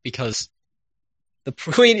 because the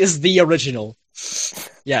Queen is the original.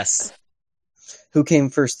 Yes. Who came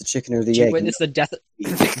first, the chicken or the She egg? witnessed the death of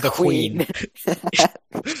the queen.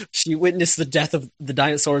 She witnessed the death of the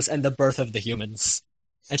dinosaurs and the birth of the humans.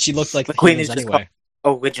 And she looked like The the queen humans is just anyway.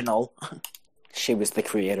 original. She was the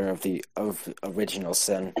creator of original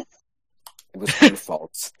sin. It was her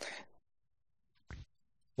fault.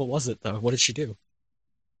 What was it, though? What did she do?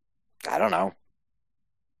 I don't know.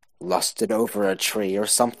 Lusted over a tree or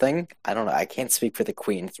something? I don't know. I can't speak for the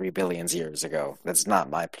queen 3 billion years ago. That's not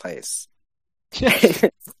my place.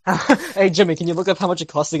 Hey, Jimmy, can you look up how much it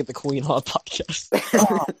costs to get the queen on a podcast?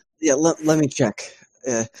 Yeah, let me check.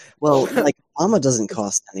 Well, like Obama doesn't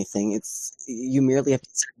cost anything. You merely have to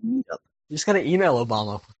set a meetup. You just gotta email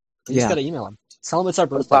Obama. You just gotta email him. Tell him it's our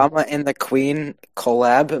birthday. Obama and the queen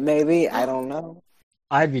collab, maybe? I don't know.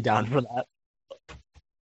 I'd be down for that.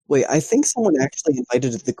 Wait, I think someone actually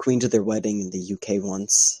invited the Queen to their wedding in the UK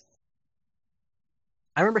once.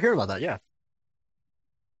 I remember hearing about that, yeah.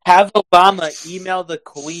 Have Obama email the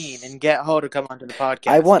Queen and get her to come onto the podcast.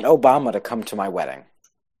 I want Obama to come to my wedding.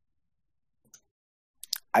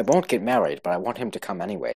 I won't get married, but I want him to come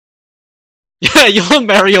anyway. Yeah, you'll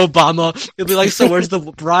marry Obama. You'll be like, so where's the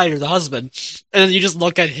bride or the husband? And then you just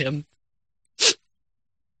look at him.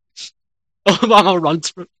 Obama runs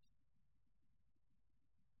for...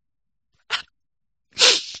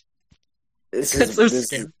 This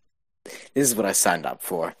is what I signed up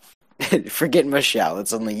for. Forget Michelle.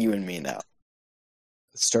 It's only you and me now.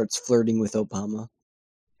 Starts flirting with Obama.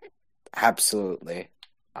 Absolutely.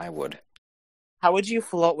 I would. How would you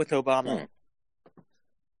float with Obama?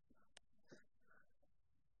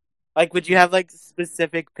 Like, would you have, like,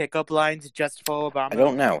 specific pickup lines just for Obama? I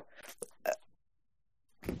don't know.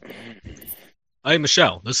 Hey,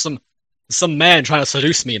 Michelle, there's some man trying to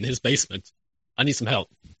seduce me in his basement. I need some help.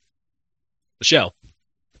 Michelle.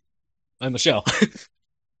 Hey, Michelle.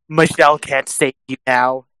 Michelle can't save you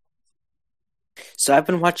now. So I've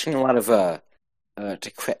been watching a lot of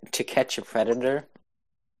To Catch a Predator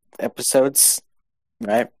episodes,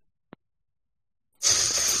 right?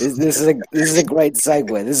 This is a great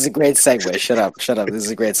segue. This is a great segue. Shut up. This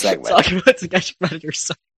is a great segue. Talking about To Catch a Predator.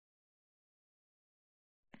 So...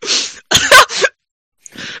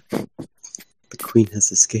 The Queen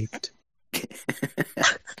has escaped.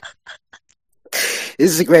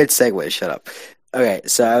 This is a great segue. Shut up. Okay,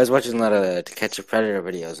 so I was watching a lot of To Catch a Predator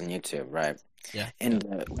videos on YouTube, right? Yeah. And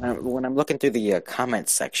when I'm looking through the comment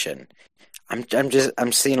section,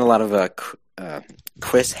 I'm seeing a lot of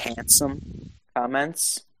Chris Handsome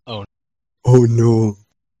comments. Oh no!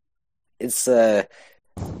 It's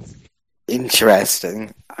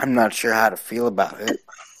interesting. I'm not sure how to feel about it.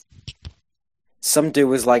 Some dude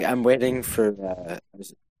was like, "I'm waiting for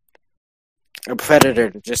a predator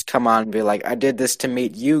to just come on and be like, I did this to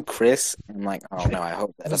meet you, Chris." I'm like, oh no, I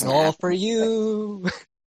hope that It's doesn't all happen. for you.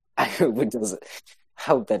 I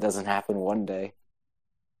hope that doesn't happen one day.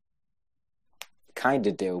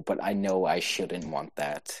 Kinda do, but I know I shouldn't want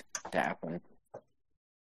that to happen.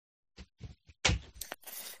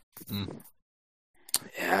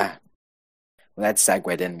 Yeah. Well, that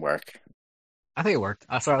segue didn't work. I think it worked.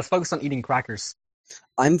 Sorry, I was focused on eating crackers.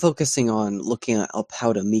 I'm focusing on looking up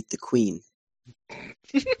how to meet the Queen.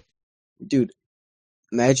 Dude,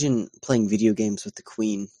 imagine playing video games with the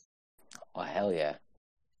Queen. Oh, hell yeah.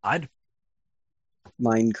 I'd...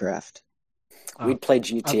 Minecraft. We'd play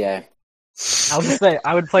GTA. I would say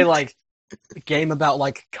I would play like a game about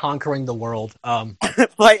like conquering the world.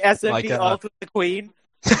 Play SMP Like, Alt with the Queen.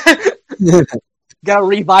 Gotta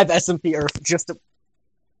revive SMP Earth just to...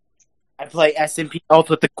 I play SMP Alt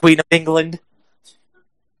with the Queen of England.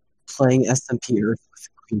 Playing SMP Earth with the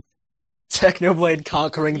Queen. Technoblade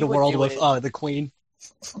conquering the would world do with it. the Queen.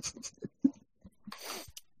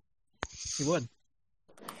 He would.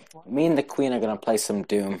 Me and the Queen are gonna play some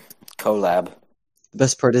Doom collab. The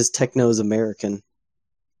best part is Techno's American.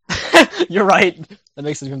 You're right. That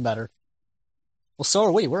makes it even better. Well, so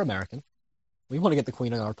are we. We're American. We want to get the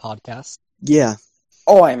Queen on our podcast. Yeah.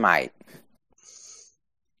 Oh, I might.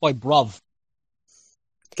 Boy, bruv.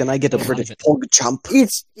 Can I get a Oh, British I like pog chump?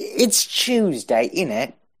 It's Tuesday,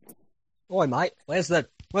 innit? Boy, mate. Where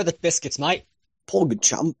are the biscuits, mate? Pog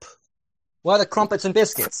chump. Where are the crumpets and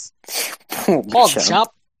biscuits? Pog Pog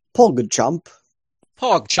chop. Pog chump.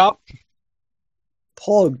 Pog chop.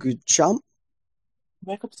 Pog chump.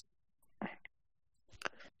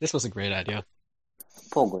 This was a great idea.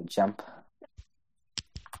 Pogo jump.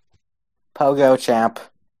 Pogo champ.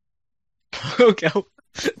 Okay. I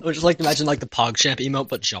would just like to imagine like the PogChamp emote,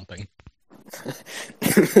 but jumping.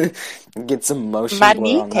 Get some motion My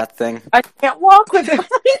blur on kneecap. that thing. I can't walk with it. What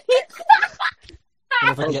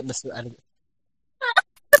if I can get Mr. Edit?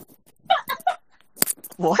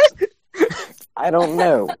 What? I don't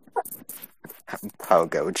know.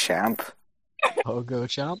 Pogo Champ. Pogo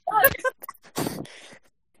Champ.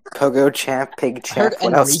 Pogo Champ, Pig I heard Champ.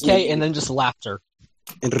 What else? Enrique and then just laughter.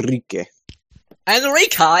 Enrique.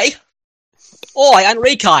 Enrique? Oi,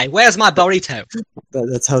 Enrique, where's my burrito?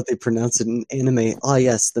 That's how they pronounce it in anime. Ah,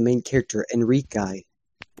 yes, the main character, Enrique.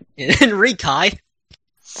 Enrique?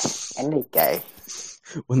 Enrique.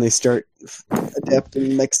 When they start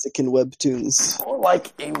adapting Mexican webtoons. More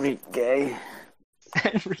like Enrique.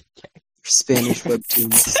 Enrique. Spanish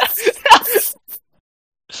webtoons.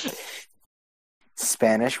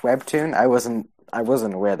 Spanish webtoon? I wasn't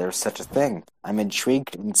aware there was such a thing. I'm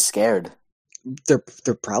intrigued and scared. There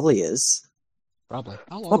probably is. Probably.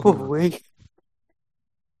 How long have Probably.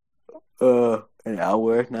 An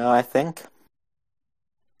hour now, I think.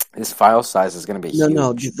 This file size is going to be huge.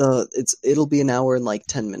 No, it'll be an hour and like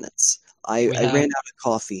 10 minutes. I ran out of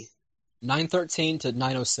coffee. 9:13 to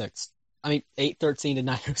 9:06. I mean 8:13 to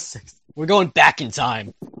 9:06. We're going back in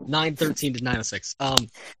time. 9:13 to 9:06.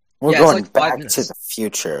 We're yeah, going it's like 5 back minutes. to the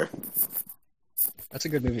future. That's a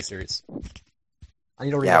good movie series. I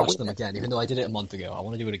need to rewatch them again, even though I did it a month ago. I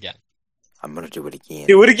want to do it again. I'm going to do it again.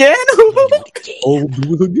 Do it again? Oh,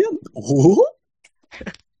 do it again. Oh.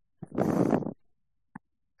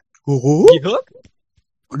 Oh.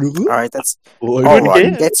 Alright, that's... Oh,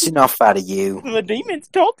 Alright, that's enough out of you. The demons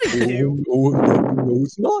told me to. no,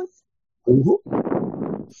 it's not. Oh.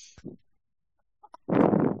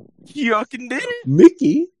 You fucking did it.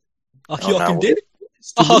 Mickey. I Oh, no. did it.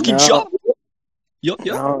 I fucking No. shot. Yup.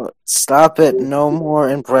 No, stop it. No more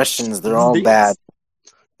impressions. They're all bad.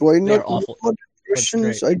 Why They're not awful. more That's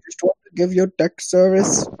questions? great. I just want to give you tech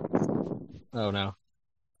service. Oh no.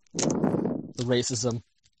 The racism.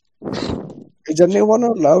 Is anyone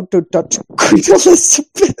allowed to touch Queen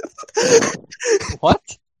Elizabeth? What?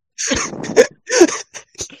 I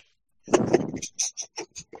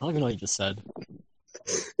don't even know what you just said.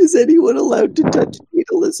 Is anyone allowed to touch Queen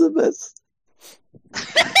Elizabeth?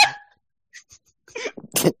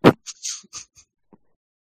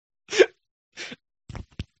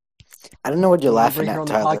 I don't know what you're When we laughing bring her at, on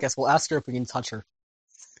the Tyler. podcast, we'll ask her if we can touch her.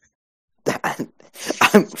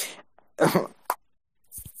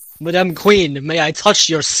 Madame Queen, may I touch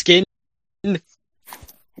your skin? Let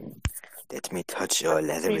me touch your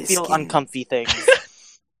leathery Me feel skin. uncomfy things.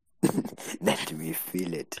 Let me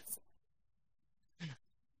feel it.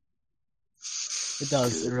 It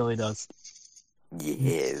does. It really does.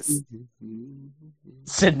 Yes.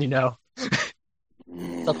 Sydney, no.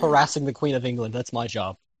 Stop harassing the Queen of England. That's my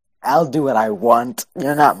job. I'll do what I want.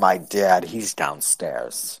 You're not my dad. He's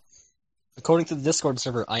downstairs. According to the Discord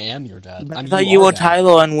server, I am your dad. I thought you were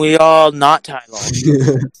Tyler and we all not Tyler.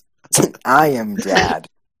 I am dad.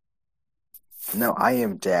 No, I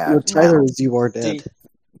am dad. Well, Tyler now. is you are dead.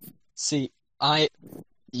 See,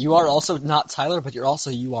 you are also not Tyler, but you're also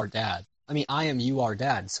you are dad. I mean, I am you are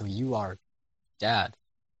dad, so you are dad.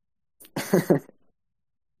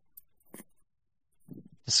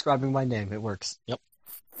 Describing my name, it works. Yep.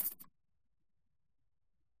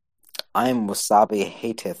 I am Wasabi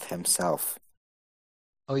Hateth himself.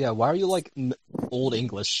 Oh yeah, why are you like Old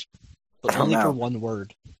English, but I don't only for know. one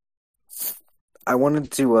word? I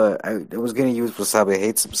wanted to. I was gonna use Wasabi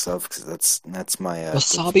Hates himself because that's my.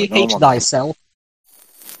 Wasabi my hate normal name. thyself.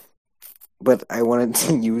 But I wanted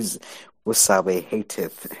to use Wasabi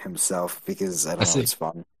Hateth himself because I don't know, see. it's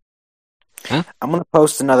fun. Huh? I'm gonna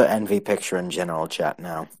post another envy picture in general chat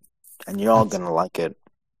now, and you're all That's- gonna like it.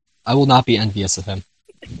 I will not be envious of him.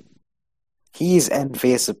 He's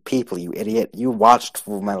envious of people, you idiot. You watched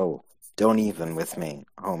Full Metal. Don't even with me,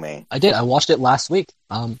 homie. I did. I watched it last week.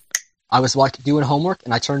 I was like doing homework,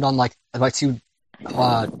 and I turned on like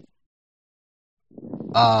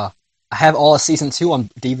I have all of season 2 on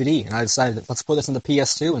DVD, and I decided let's put this in the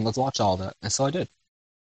PS2 and let's watch all of it, and so I did.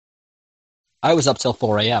 I was up till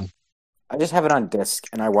 4 a.m. I just have it on disc,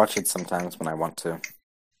 and I watch it sometimes when I want to.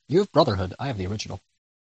 You have Brotherhood. I have the original,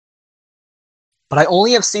 but I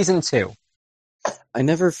only have season 2. I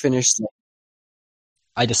never finished.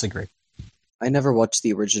 I disagree. I never watched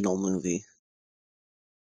the original movie.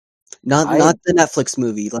 Not the Netflix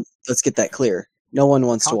movie. Let's get that clear. No one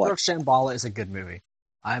wants to Conqueror of watch. Shambhala is a good movie.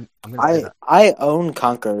 I'm gonna say that. I own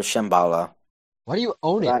Conquer Shambhala. Why do you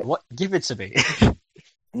own Right. it? What? Give it to me.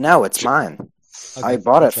 No, it's mine. Okay, I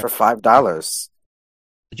bought it that's for right. $5.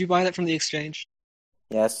 Did you buy that from the exchange?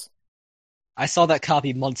 Yes. I saw that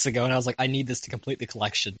copy months ago, and I was like, I need this to complete the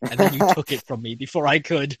collection. And then you took it from me before I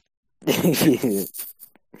could.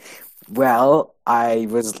 Well, I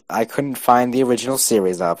couldn't find the original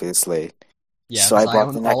series, obviously. Yeah, So I because bought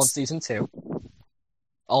own the all of next- season 2.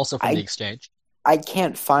 Also from the exchange. I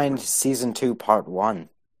can't find season 2 part 1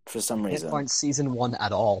 for some I can't reason. find season 1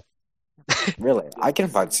 at all. Really, I can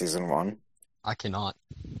find season 1. I cannot.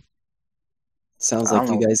 Sounds I like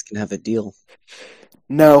don't you know. guys can have a deal.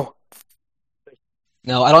 No.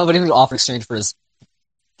 No, I don't have anything to offer in exchange for his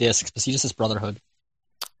discs, but he just his Brotherhood.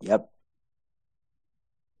 Yep.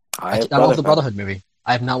 I love the Brotherhood movie.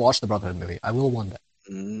 I have not watched the Brotherhood movie. I will one day.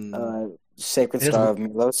 Sacred It is Star a- of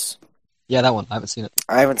Milos. Yeah, that one. I haven't seen it.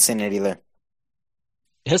 I haven't seen it either.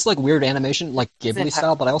 It has like weird animation, like Ghibli it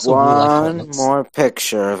style, but I also really like how it One looks. more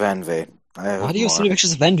picture of Envy. I have Why do you more. see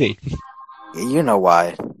pictures of Envy? You know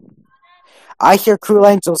why. I hear Cruel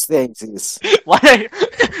Angels things. Why?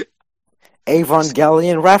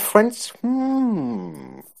 Evangelion reference?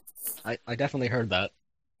 I definitely heard that.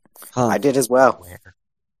 Huh. I did as well. Where?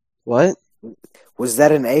 What? Was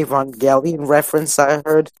that an Evangelion reference I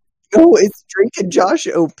heard? No, it's Drake and Josh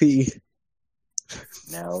OP.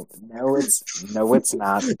 No, it's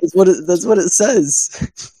not. That's what it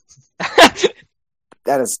says.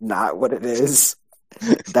 That is not what it is.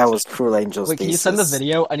 That was Cruel Angels Wait, can you send the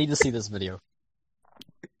video? I need to see this video.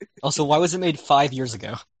 Also, why was it made 5 years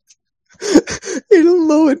ago? I don't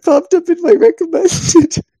know, it popped up in my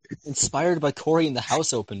recommended. Inspired by Corey in the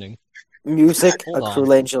house opening. Music, Hold a on.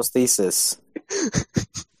 Cruel Angels thesis.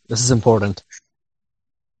 This is important.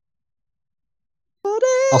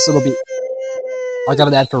 Also, it'll be. I got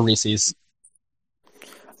an ad for Reese's.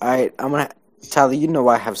 Alright, I'm gonna... Tyler, you know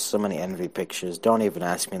I have so many Envy pictures. Don't even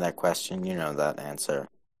ask me that question. You know that answer.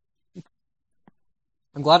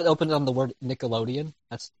 I'm glad it opened on the word Nickelodeon.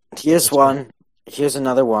 Here's That's one. Here's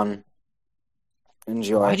another one.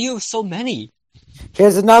 Enjoy. Why do you have so many?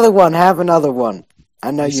 Here's another one. Have another one.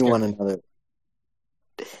 I know You you scared want me. another.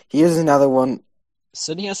 Here's another one.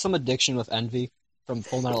 Sydney has some addiction with Envy from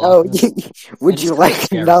Full Metal Oh, Alchemist. would It's you kinda like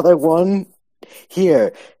scary. another one?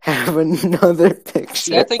 Here, have another picture.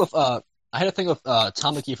 See, I had a thing with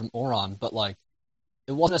Tamaki from Oron, but like,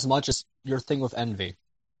 it wasn't as much as your thing with Envy.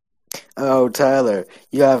 Oh, Tyler,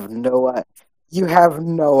 you have no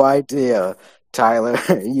idea. Tyler,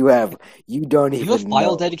 you don't Do you even have a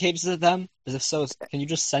file know. dedicated to them? As if so, can you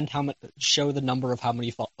just show the number of how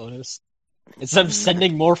many photos? Instead of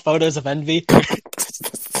sending more photos of Envy?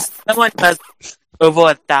 Someone has over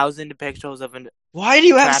 1,000 pictures of an Why do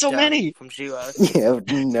you have Raptor so many? from Sheila. You have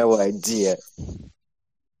no idea.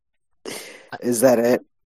 Is that it?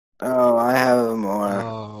 Oh, I have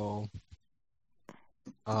more.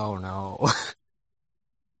 Oh no.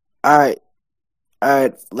 Alright,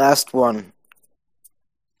 last one.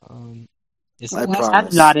 Is I it the last promise. one?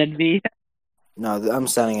 That's not Envy. No, I'm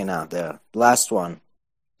sending it out there. Last one.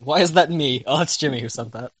 Why is that me? Oh, it's Jimmy who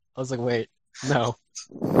sent that. I was like, wait, no.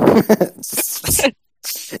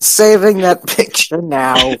 Saving that picture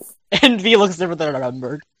now. Envy looks different than I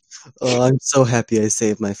remembered. Oh, I'm so happy I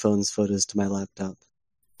saved my phone's photos to my laptop.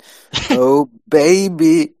 Oh,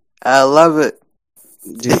 baby. I love it.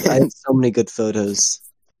 Dude, I have so many good photos.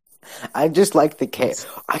 I just like the chaos.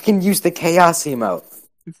 I can use the chaos emote.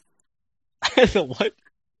 What?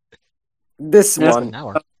 This That's one. an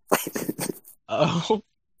hour. Oh.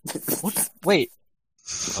 What? Wait.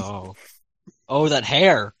 Oh. Oh, that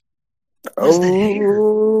hair. What is that hair?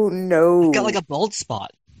 Oh, no. It's got like a bald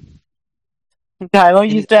spot. Tyler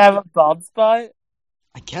used to have a bald spot.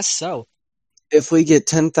 I guess so. If we get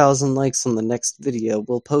 10,000 likes on the next video,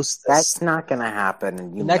 we'll post this. That's not gonna happen,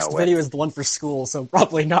 and you The next know video it. is the one for school, so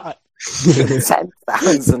probably not.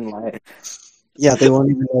 10,000 likes. Yeah, they won't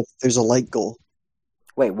even know if there's a like goal.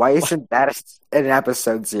 Wait, why isn't that in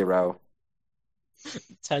episode 0?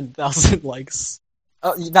 10,000 likes.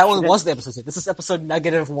 Oh, that one was the episode. This is episode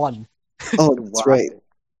 -1. Oh, that's right.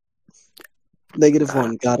 Why?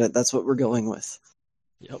 -1. Got it. That's what we're going with.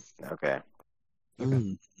 Yep. Okay.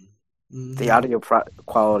 Mm. The audio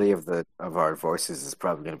quality of our voices is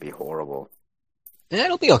probably going to be horrible. Yeah,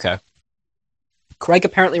 it'll be okay. Craig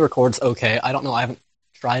apparently records okay. I don't know. I haven't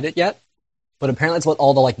tried it yet, but apparently it's what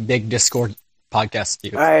all the like big Discord podcasts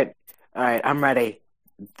do. All right, I'm ready.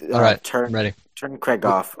 All right, turn I'm ready. Turn Craig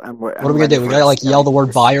off. What are we gonna do? We gotta like yell the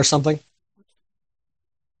word "bye" or something.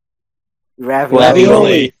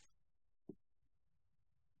 Ravioli.